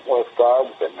thing with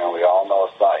dogs. And we all know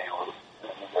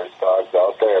there's dogs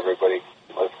out there. Everybody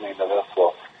listening to this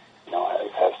will,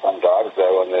 have some dogs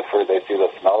that when they see the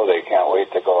snow, they can't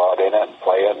wait to go out in it and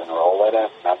play it and roll in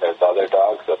it. And then there's other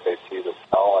dogs that they see the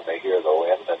snow and they hear the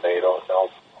wind and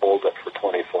they'll hold it for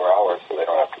 24 hours so they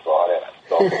don't have to go out in it.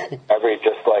 So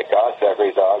just like us,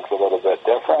 every dog's a little bit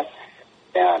different.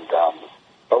 And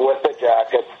but with the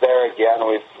jackets, there again,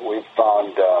 we've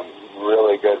found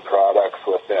really good products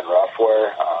within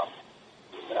Roughwear.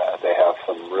 They have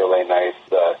some really nice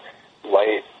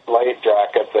light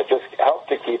jackets that just help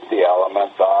to keep the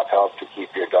elements off, help to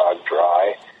keep your dog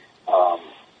dry,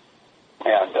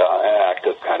 and act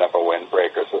as kind of a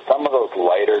windbreaker. So some of those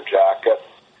lighter jackets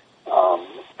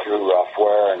through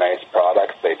Roughwear are nice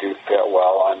products. They do fit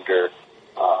well under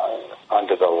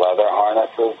the leather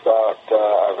harnesses that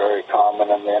are very common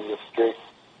in the industry.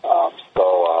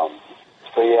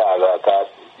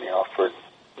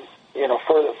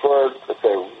 For let's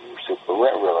say super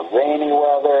really rainy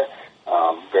weather,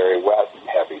 very wet and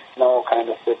heavy snow kind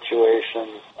of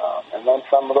situations, and then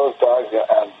some of those dogs,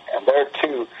 and there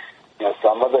too,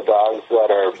 some of the dogs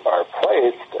that are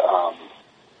placed.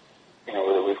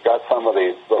 We've got some of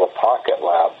these little pocket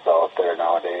labs out there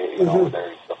nowadays.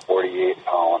 There's the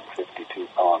 48-pound,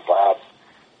 52-pound labs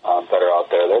that are out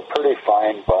there. They're pretty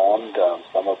fine-boned.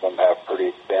 Some of them have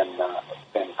pretty thin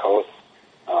coats.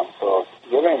 So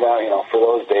giving that, for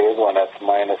those days when it's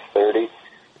minus 30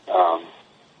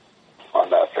 on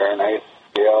that Fahrenheit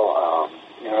scale,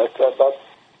 that's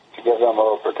to give them a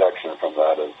little protection from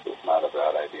that is not a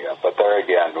bad idea. But there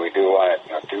again, we do want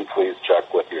to, do please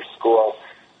check with your school.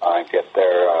 And get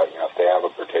their, if they have a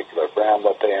particular brand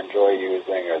that they enjoy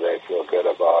using or they feel good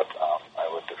about, I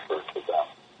would defer to them.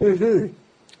 Mm-hmm.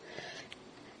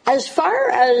 As far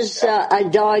as a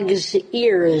dog's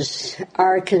ears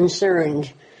are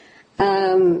concerned,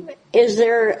 is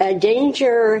there a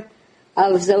danger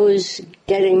of those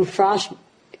getting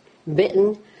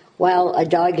frostbitten while a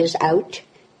dog is out?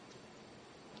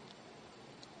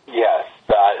 Yes,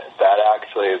 that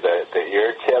actually, the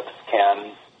ear tips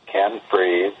can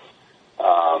freeze,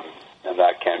 and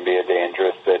that can be a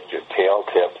dangerous bit. Your tail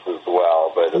tips as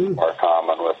well, but it's more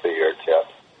common with the ear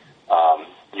tips.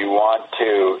 You want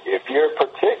to, if you're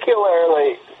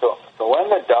particularly, so when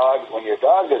your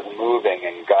dog is moving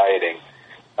and guiding,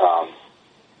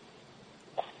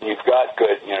 you've got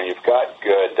good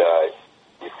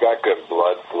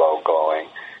blood flow going,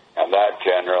 and that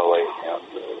generally,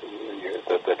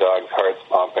 the dog's heart's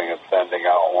pumping and sending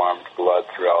out warm blood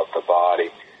throughout the body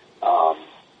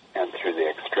and through the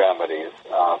extremities.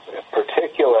 It's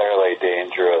particularly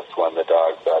dangerous when the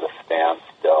dog's at a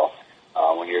standstill,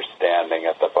 when you're standing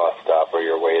at the bus stop or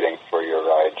you're waiting for your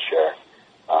ride share,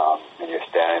 and you're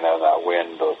standing in that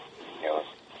wind, those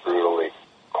brutally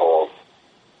cold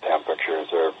temperatures,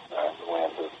 or the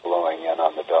wind is blowing in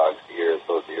on the dog's ears.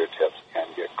 Those ear tips can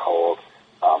get cold.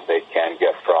 They can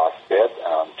get frostbit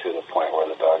to the point where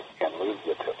the dog can lose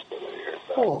the tips of their ears.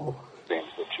 Same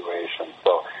situation.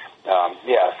 So,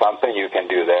 something you can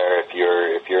do there if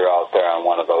you're out there on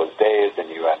one of those days and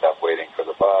you end up waiting for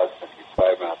the bus and you're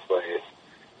 5 minutes late.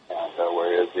 And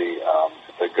where is he?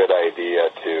 It's a good idea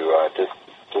to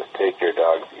just take your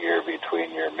dog's ear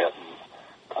between your mittens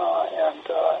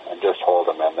and just hold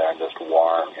him in there and just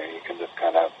warm. You can just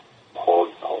kind of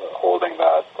holding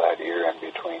that ear in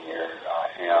between your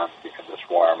hands. You can just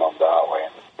warm them that way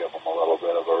and just give them a little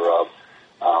bit of a rub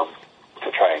to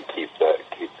try and keep the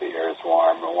ears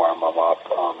warm and warm them up.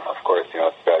 Of course,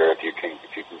 it's better if you can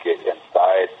get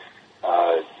inside.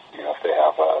 If they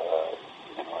have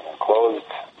an enclosed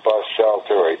bus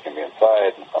shelter where you can be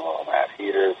inside, and some of them have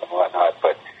heaters and whatnot.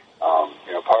 But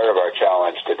part of our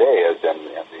challenge today is in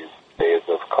these days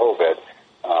of COVID,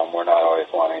 we're not always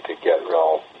wanting to get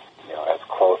real, as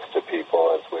close to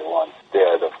people as we once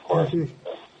did, of course. Mm-hmm.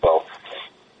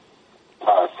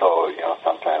 So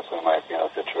sometimes we might be in a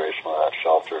situation where that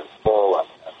shelter is full and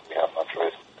we have no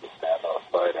choice to stand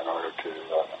outside in order to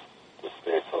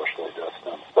stay socially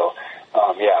distant. So,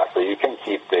 so you can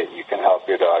you can help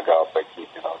your dog out by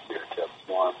keeping those ear tips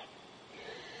warm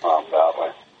that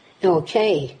way.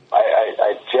 Okay.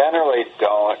 I generally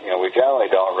don't, we generally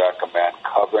don't recommend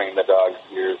covering the dog's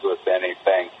ears with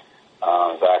anything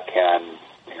that can,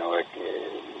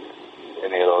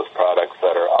 any of those products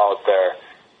that are out there.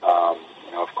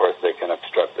 Of course, they can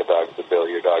obstruct your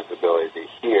dog's ability to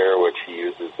hear, which he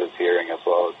uses his hearing as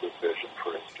well as his vision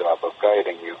for his job of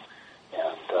guiding you.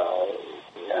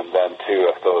 And then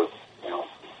too, if those,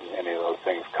 any of those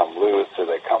things come loose or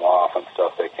they come off and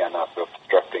stuff, they can end up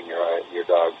obstructing your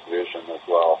dog's vision as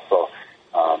well. So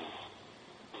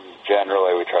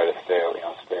generally, we try to stay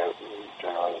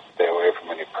away from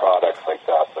any products like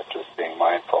that, but just being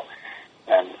mindful.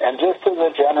 And just as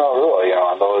a general rule,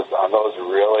 on those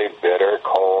really bitter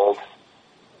cold,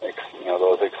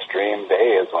 those extreme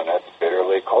days when it's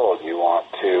bitterly cold, you want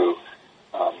to,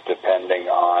 depending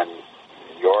on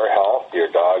your health, your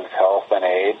dog's health and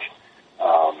age,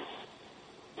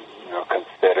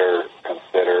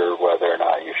 consider whether or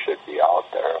not you should be out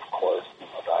there. Of course,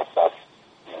 that's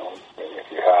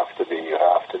if you have to be, you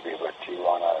have to be. But you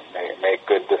want to make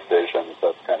good decisions.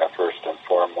 That's kind of first and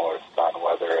foremost on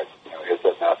whether it is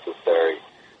it necessary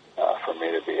for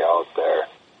me to be out there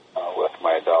with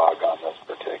my dog on this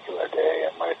particular day,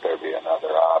 and might there be another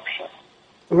option?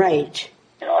 Right.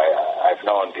 I've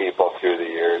known people through the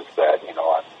years that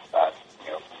on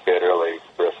bitterly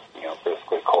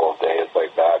briskly cold days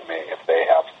like that, if they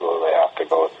absolutely have to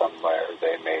go somewhere,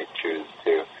 they may choose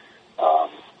to,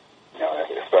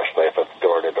 especially if it's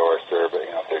door-to-door service,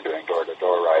 if they're doing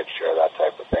door-to-door ride share, that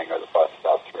type of thing, or the bus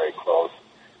stop's very close,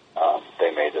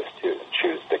 they may just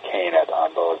choose to cane it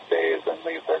on those days and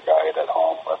leave their guide at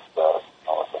home with the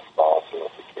spouse or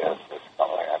with the kids or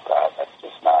something like that. That's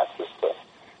just not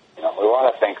we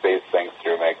want to think these things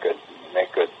through, make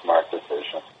good smart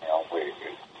decisions.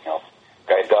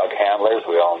 Guide dog handlers,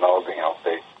 we all know,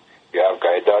 you have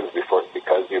guide dogs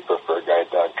because you prefer guide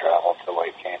dog travel to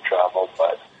white cane travel,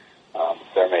 but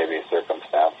there may be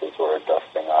circumstances where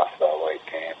dusting off that white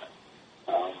cane,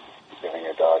 giving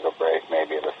your dog a break may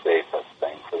be the safest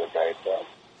thing for the guide dog.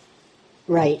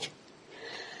 Right.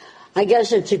 I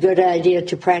guess it's a good idea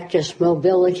to practice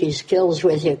mobility skills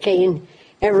with your cane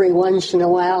every once in a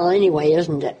while anyway,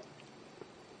 isn't it?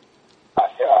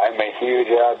 I'm a huge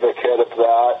advocate of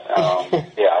that.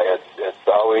 It's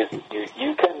always,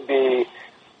 you can be,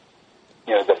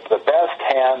 the best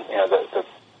hand,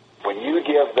 when you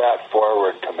give that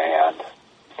forward command,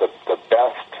 the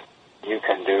best you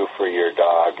can do for your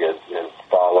dog is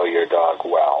follow your dog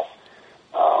well.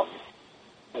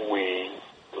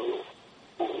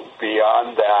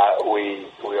 Beyond that, we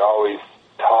always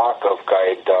talk of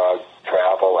guide dog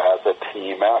travel as a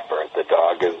team effort. The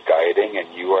dog is guiding,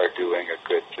 and you are doing a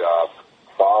good job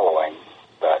following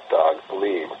that dog's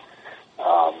lead.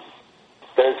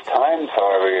 There's times,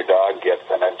 however, your dog gets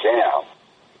in a jam,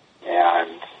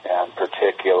 and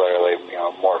particularly,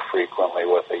 more frequently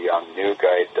with a young new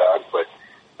guide dog, but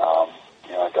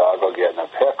a dog will get in a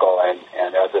pickle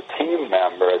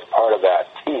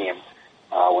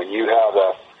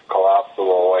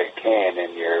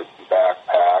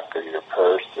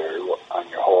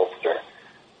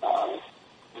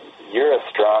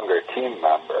team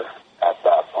member at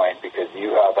that point, because you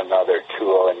have another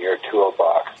tool in your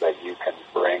toolbox that you can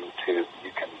bring to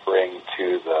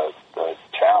the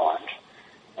challenge,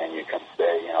 and you can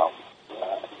say,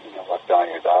 look down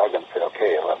your dog and say,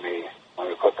 okay, let me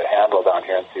put the handle down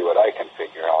here and see what I can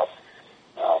figure out.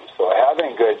 So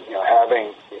having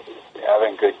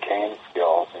good cane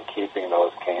skills and keeping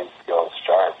those cane skills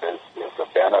sharp is a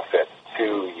benefit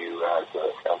to you as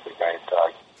a guide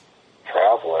dog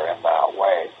traveler in that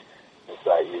way. Is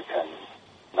that you can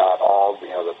not all,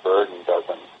 the burden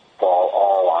doesn't fall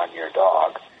all on your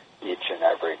dog each and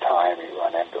every time you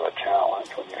run into a challenge.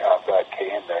 When you have that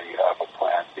cane there, you have a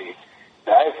plan B.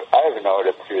 And I've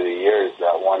noted through the years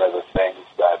that one of the things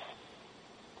that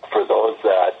for those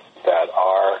that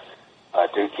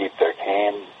do keep their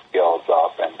cane skills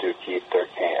up and do keep their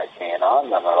cane on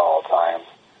them at all times,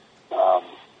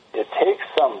 it takes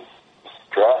some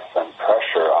stress and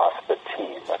pressure off the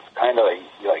team. It's kind of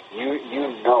like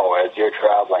you know as you're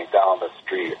traveling down the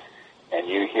street and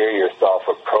you hear yourself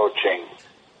approaching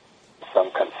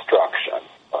some construction,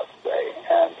 let's say,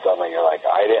 and suddenly you're like,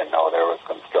 I didn't know there was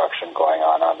construction going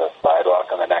on the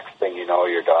sidewalk, and the next thing you know,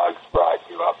 your dog's brought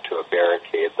you up to a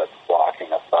barricade that's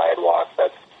blocking a sidewalk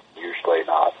that's usually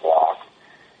not blocked.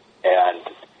 And,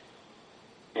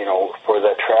 for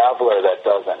the traveler that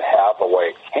doesn't have a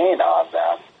white cane on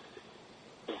them,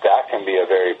 that can be a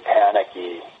very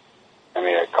panicky,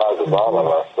 it causes all of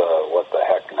us what the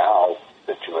heck now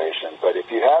situation. But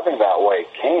if you're having that white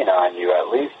cane on you, at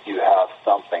least you have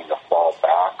something to fall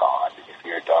back on if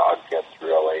your dog gets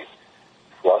really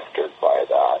flustered by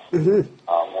that. Mm-hmm.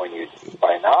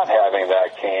 By not having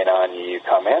that cane on you, you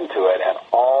come into it, and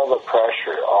all the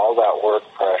pressure, all that work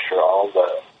pressure, all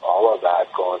of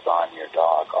that goes on your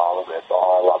dog. All of it's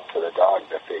all up to the dog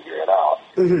to figure it out.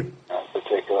 Mm-hmm.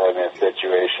 Particularly in a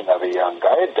situation of a young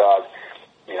guide dog,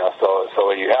 so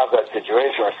when you have that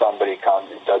situation where somebody comes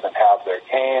and doesn't have their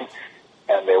cane,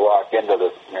 and they walk into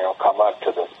this, come up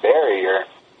to this barrier,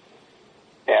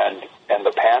 and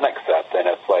the panic sets in.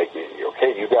 It's like,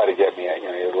 okay, you got to get me.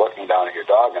 You're looking down at your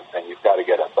dog and saying, you've got to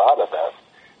get us out of this.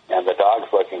 And the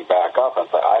dog's looking back up and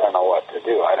saying, I don't know what to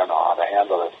do. I don't know how to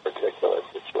handle this particular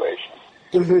situation.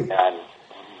 Mm-hmm. And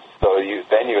so you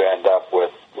end up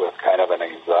with kind of an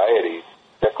anxiety,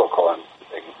 cyclical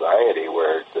anxiety,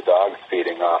 where the dog's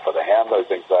feeding off of the handler's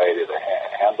anxiety, the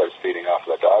handler's feeding off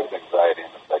of the dog's anxiety,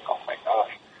 and it's like, oh my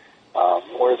gosh.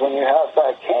 Whereas when you have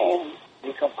that cane,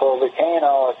 you can pull the cane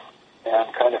out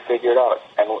and kind of figure it out.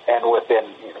 And within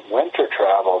winter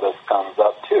travel, this comes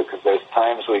up too, because there's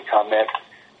times we come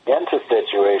into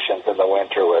situations in the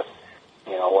winter with,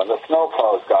 when the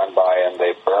snowplow's gone by and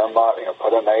they berm up,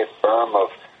 put a nice berm of,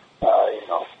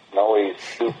 snowy,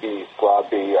 soupy,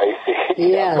 sloppy,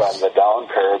 icy on the down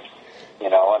curbs,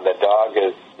 and the dog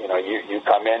is, you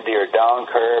come into your down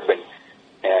curb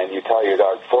and you tell your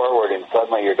dog forward, and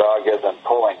suddenly your dog isn't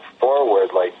pulling forward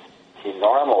like he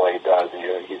normally does.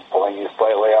 He's pulling you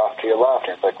slightly off to your left.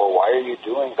 And it's like, well, why are you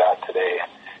doing that today?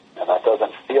 And that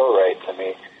doesn't feel right to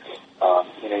me.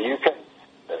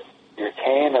 Your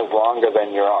cane is longer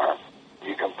than your arm.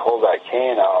 You can pull that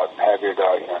cane out and have your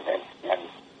dog, and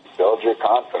build your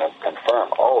confidence, confirm,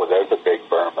 oh, there's a big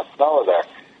berm of snow there.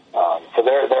 So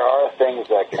there are things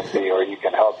that can be, or you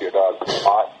can help your dog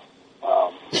spot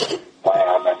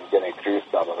plan and getting through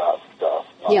some of that stuff.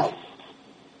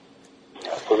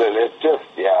 So that it's just,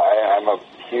 I'm a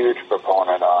huge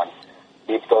proponent on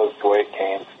keep those weight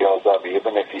cane skills up,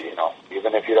 even if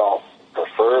you don't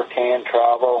prefer cane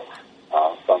travel.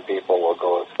 Some people will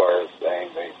go as far as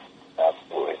saying they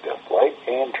absolutely dislike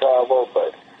cane travel,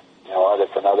 but you know what?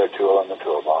 It's another tool in the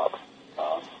toolbox.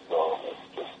 So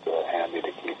it's just handy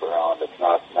to keep around. It's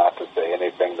not to say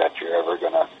anything that you're ever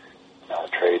going to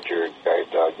trade your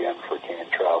guide dog in for cane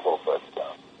travel, but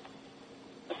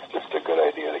it's just a good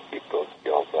idea to keep those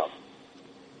skills up.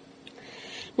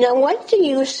 Now, what do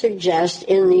you suggest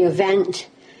in the event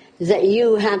that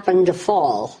you happen to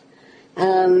fall?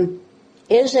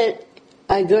 Is it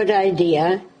a good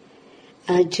idea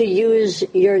to use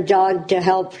your dog to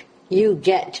help you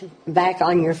get back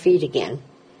on your feet again?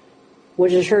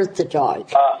 Would it hurt the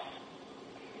dog?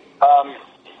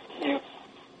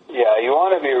 You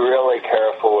want to be really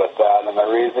careful with that, and the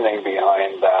reasoning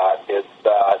behind that is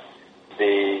that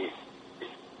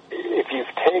if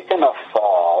you've taken a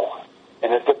fall,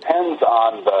 and it depends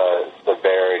on the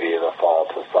severity of the fall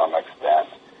to some extent,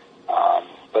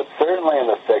 but certainly in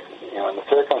the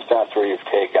circumstance where you've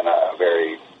taken a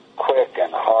very quick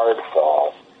and hard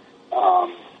fall,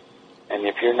 and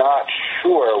if you're not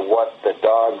sure what the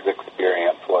dog's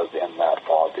experience was in that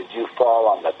fall, did you fall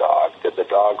on the dog? Did the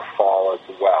dog fall as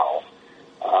well?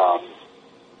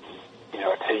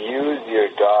 to use your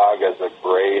dog as a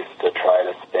brace to try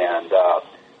to stand up,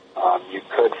 you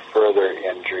could further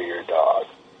injure your dog.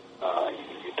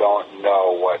 You don't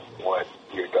know what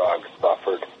your dog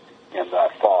suffered in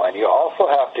that fall. And you also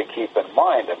have to keep in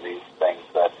mind in these things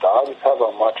that dogs have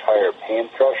a much higher pain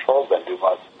threshold than do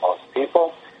most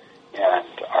people. And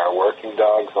our working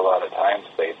dogs, a lot of times,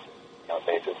 they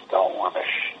just don't want to,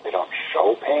 they don't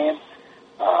show pain.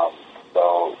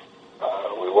 So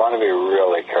we want to be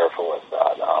really careful with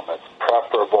that. It's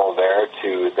preferable there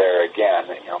again,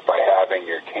 by having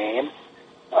your cane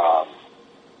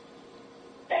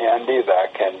handy.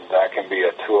 That can be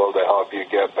a tool to help you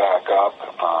get back up.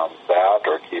 That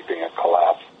or keeping a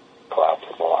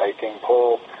collapsible hiking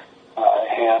pole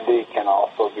handy can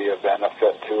also be a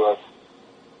benefit to us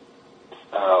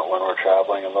when we're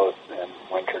traveling in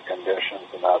winter conditions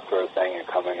and that sort of thing and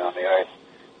coming on the ice.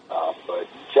 But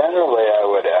generally, I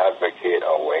would advocate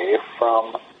away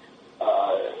from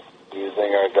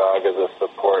using our dog as a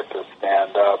support to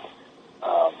stand up.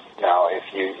 Now, if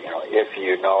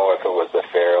it was a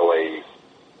fairly,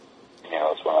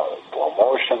 it's one of those slow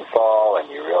motion fall, and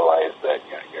you realize that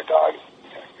your dog,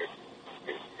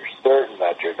 you're certain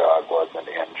that your dog wasn't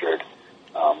injured.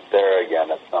 There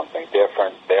again, it's something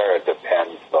different. There, it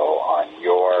depends though on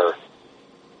your,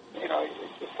 in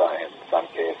some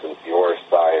cases, your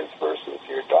size versus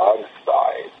your dog's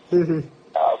size. Mm-hmm.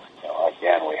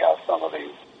 Again, we have some of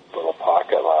these little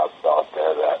pocket labs out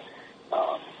there that,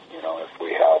 if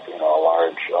we have,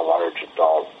 a large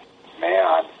adult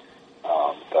man,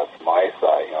 that's my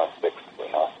size, a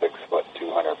 6 foot,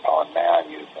 200-pound man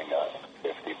using a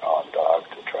 50-pound dog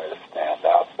to try to stand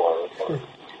up, or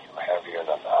heavier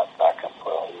than that can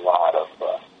put a lot of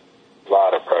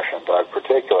pressure on the dog,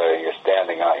 particularly when you're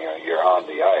standing on, you're on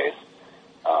the ice.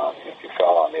 If you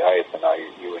fell on the ice and now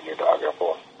you and your dog are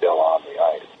both still on the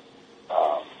ice,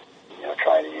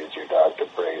 trying to use your dog to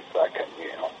brace, that can,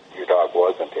 your dog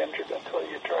wasn't injured until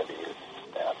you tried to use it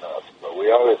to stand up.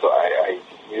 So I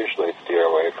usually steer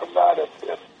away from that.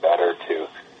 It's better to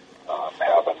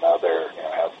have another,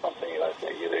 have something like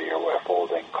either your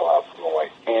folding collapsible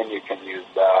white cane, you can use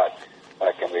that.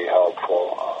 That can be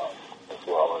helpful, as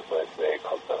well as I say,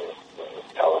 because the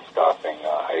telescoping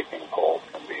hiking poles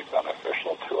can be a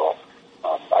beneficial tool.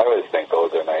 I always think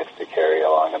those are nice to carry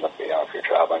along in the, if you're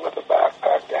traveling with a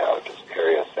backpack, to have just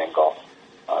carry a single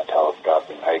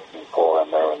telescoping hiking pole in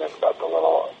there when they've got the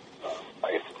little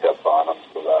ice tip on them,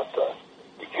 so that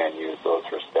you can use those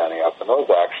for standing up. And those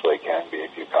actually can be,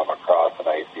 if you come across an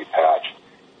icy patch,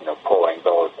 pulling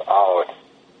those out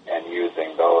and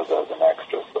using those as an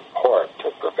extra support to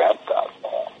prevent that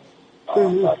fall.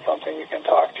 That's something you can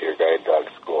talk to your guide dog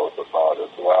schools about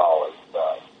as well.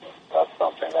 That's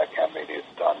something that can be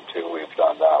done too. We've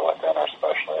done that within our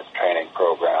specialized training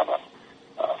program, and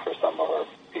for some of our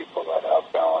people that have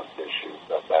balance issues,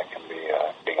 that can be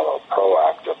being a little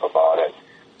proactive about it,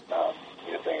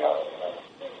 using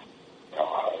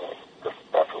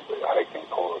preferably a hiking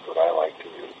pole is what I like to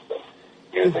use, but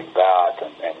using that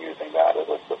and using that as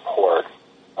a support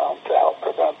to help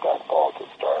prevent that fall to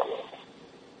start with.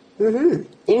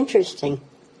 Mm-hmm. Interesting.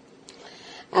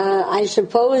 I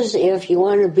suppose if you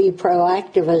want to be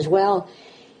proactive as well,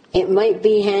 it might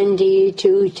be handy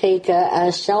to take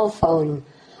a cell phone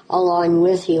along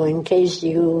with you in case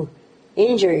you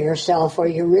injure yourself or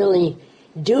you really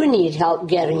do need help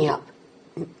getting up.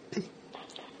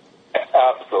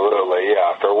 Absolutely,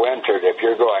 yeah. For winter, if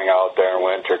you're going out there in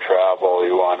winter travel,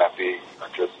 you want to be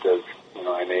just as,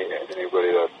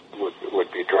 anybody that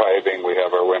would be driving, we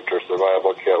have our winter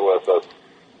survival kit with us.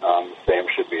 The same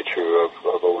should be true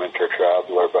of a winter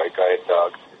traveler by guide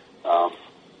dog.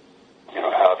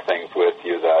 Have things with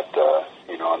you that,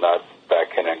 and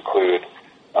that can include,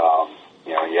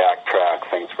 yak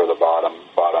track, things for the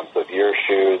bottoms of your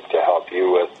shoes to help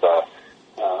you with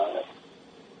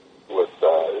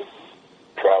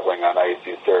traveling on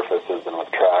icy surfaces and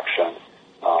with traction.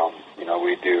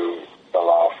 We do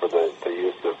allow for the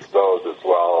use of those as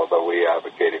well, although we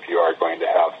advocate if you are going to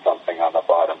have something on the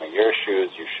bottom of your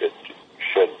shoes, you should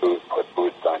put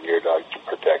boots on your dog to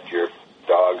protect your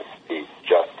dog's feet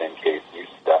just in case you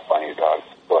step on your dog's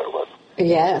foot with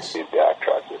these yak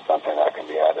tracks. Is something that can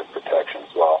be added protection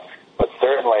as well. But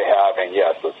certainly having,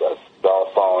 a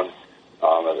cell phone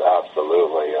is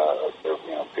absolutely a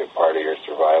part of your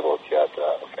survival kit,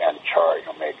 and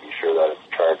making sure that it's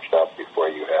charged up before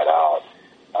you head out,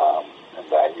 and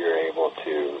that you're able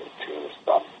to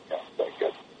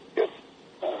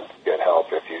get help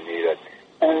if you need it.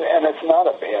 And it's not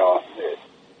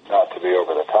not to be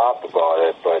over the top about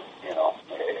it, but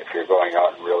if you're going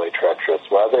out in really treacherous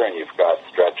weather and you've got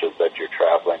stretches that you're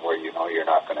traveling where you're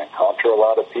not going to encounter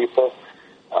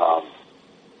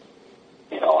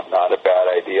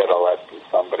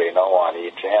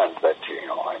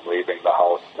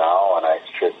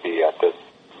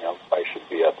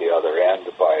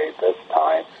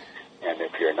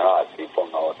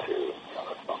no to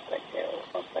something new,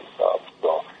 something's up.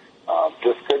 So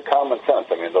just good common sense.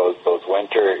 I mean, those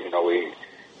winter,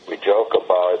 we joke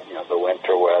about the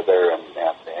winter weather and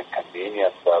the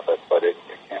inconvenience of it, but it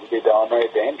can be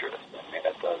downright dangerous. I mean,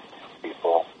 it does.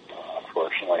 People,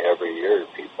 unfortunately, every year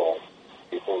people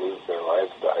lose their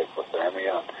lives to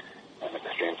hypothermia and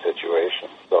extreme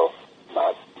situations. So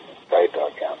not guide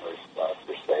dog handlers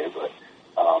per se, but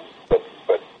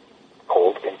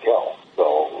cold can kill.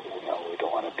 So we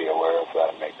don't want to be aware of that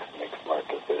and make smart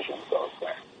decisions out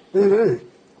there. Mm-hmm.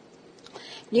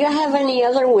 Do you have any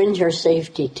other winter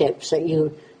safety tips that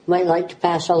you might like to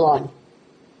pass along?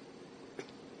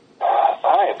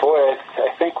 I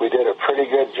think we did a pretty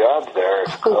good job there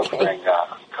covering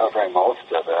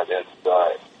most of it. It's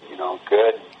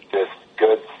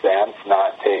good sense,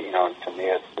 not to me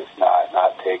it's just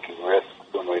not taking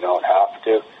risks when we don't have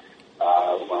to.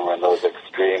 When we're in those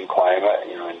extreme climate,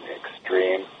 in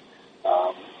extreme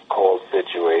cold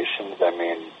situations, I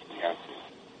mean,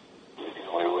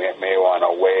 we may want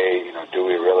to weigh, do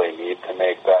we really need to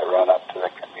make that run up to the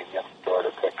convenience store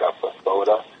to pick up a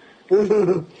soda?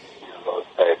 Those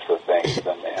types of things.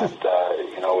 And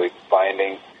we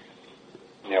finding,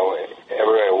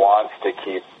 everybody wants to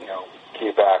keep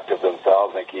active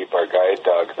themselves and keep our guide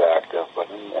dogs active. But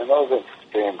in those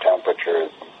extreme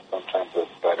temperatures, sometimes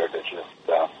it's better to just,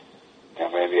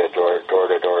 maybe a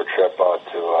door-to-door trip out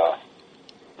to,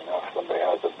 if somebody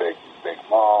has a big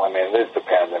mall. I mean, this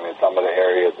depends. I mean, some of the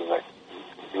areas in the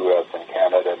U.S. and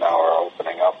Canada now are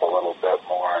opening up a little bit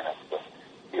more, and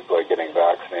people are getting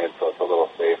vaccinated, so it's a little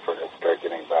safer to start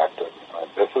getting back to.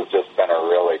 This has just been a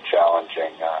really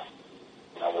challenging.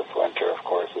 This winter, of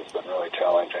course, has been really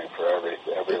challenging for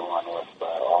everyone with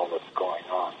all that's going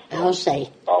on. I'll say.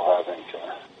 All having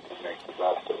to make the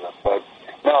best of it, but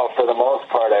no, for the most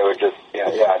part, I would just,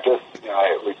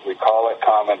 we call it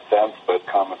common sense, but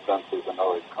common sense isn't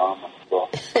always common. So,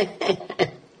 we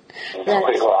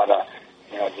want to,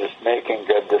 just making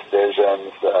good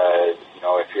decisions.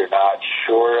 If you're not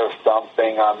sure of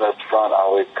something on this front,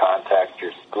 always contact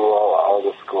your school. All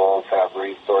the schools have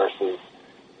resources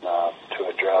to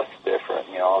address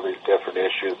all these different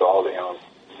issues. All the,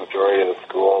 majority of the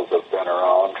schools have been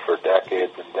around for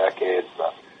decades and decades.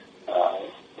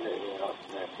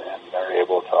 And they're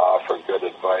able to offer good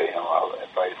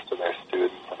advice to their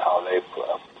students and how they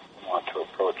want to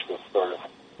approach this sort of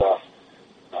stuff.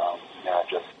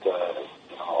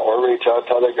 Or reach out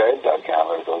to other guide dog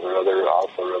handlers. Those are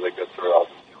also really good throughout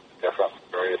different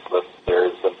various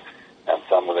listservs and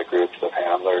some of the groups of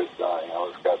handlers.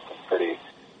 We've got some pretty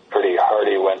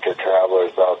hardy winter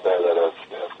travelers out there that have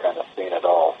kind of seen it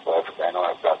all. So I know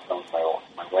I've got some of my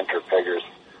winter peggers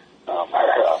are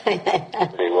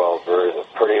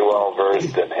pretty well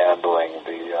versed in handling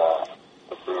the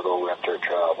brutal winter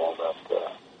travel that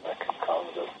can come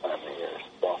this time of year.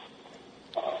 So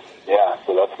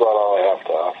so that's about all I have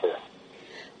to offer.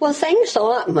 Well, thanks a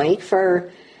lot, Mike,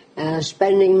 for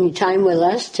spending time with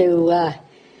us to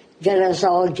get us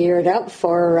all geared up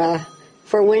for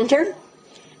winter.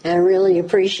 I really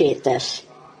appreciate this.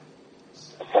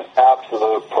 It's an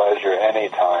absolute pleasure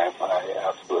anytime.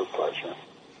 Absolute pleasure.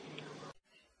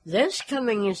 This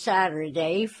coming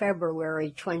Saturday,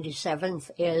 February 27th,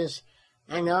 is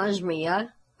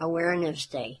Anosmia Awareness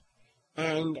Day.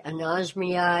 And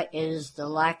anosmia is the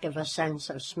lack of a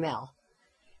sense of smell.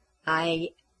 I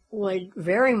would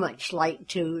very much like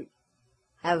to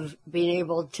have been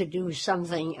able to do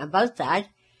something about that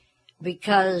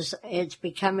because it's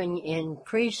becoming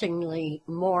increasingly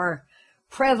more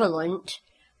prevalent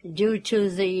due to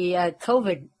the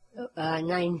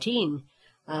COVID-19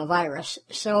 virus.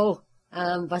 So,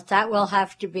 but that will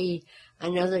have to be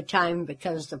another time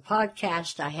because the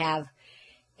podcast I have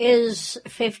is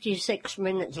 56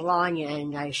 minutes long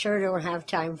and I sure don't have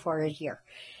time for it here.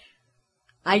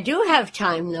 I do have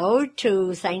time, though,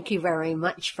 to thank you very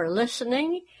much for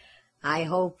listening. I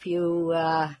hope you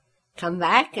come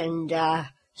back and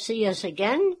see us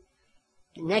again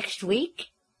next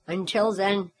week. Until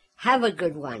then, have a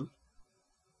good one.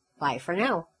 Bye for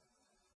now.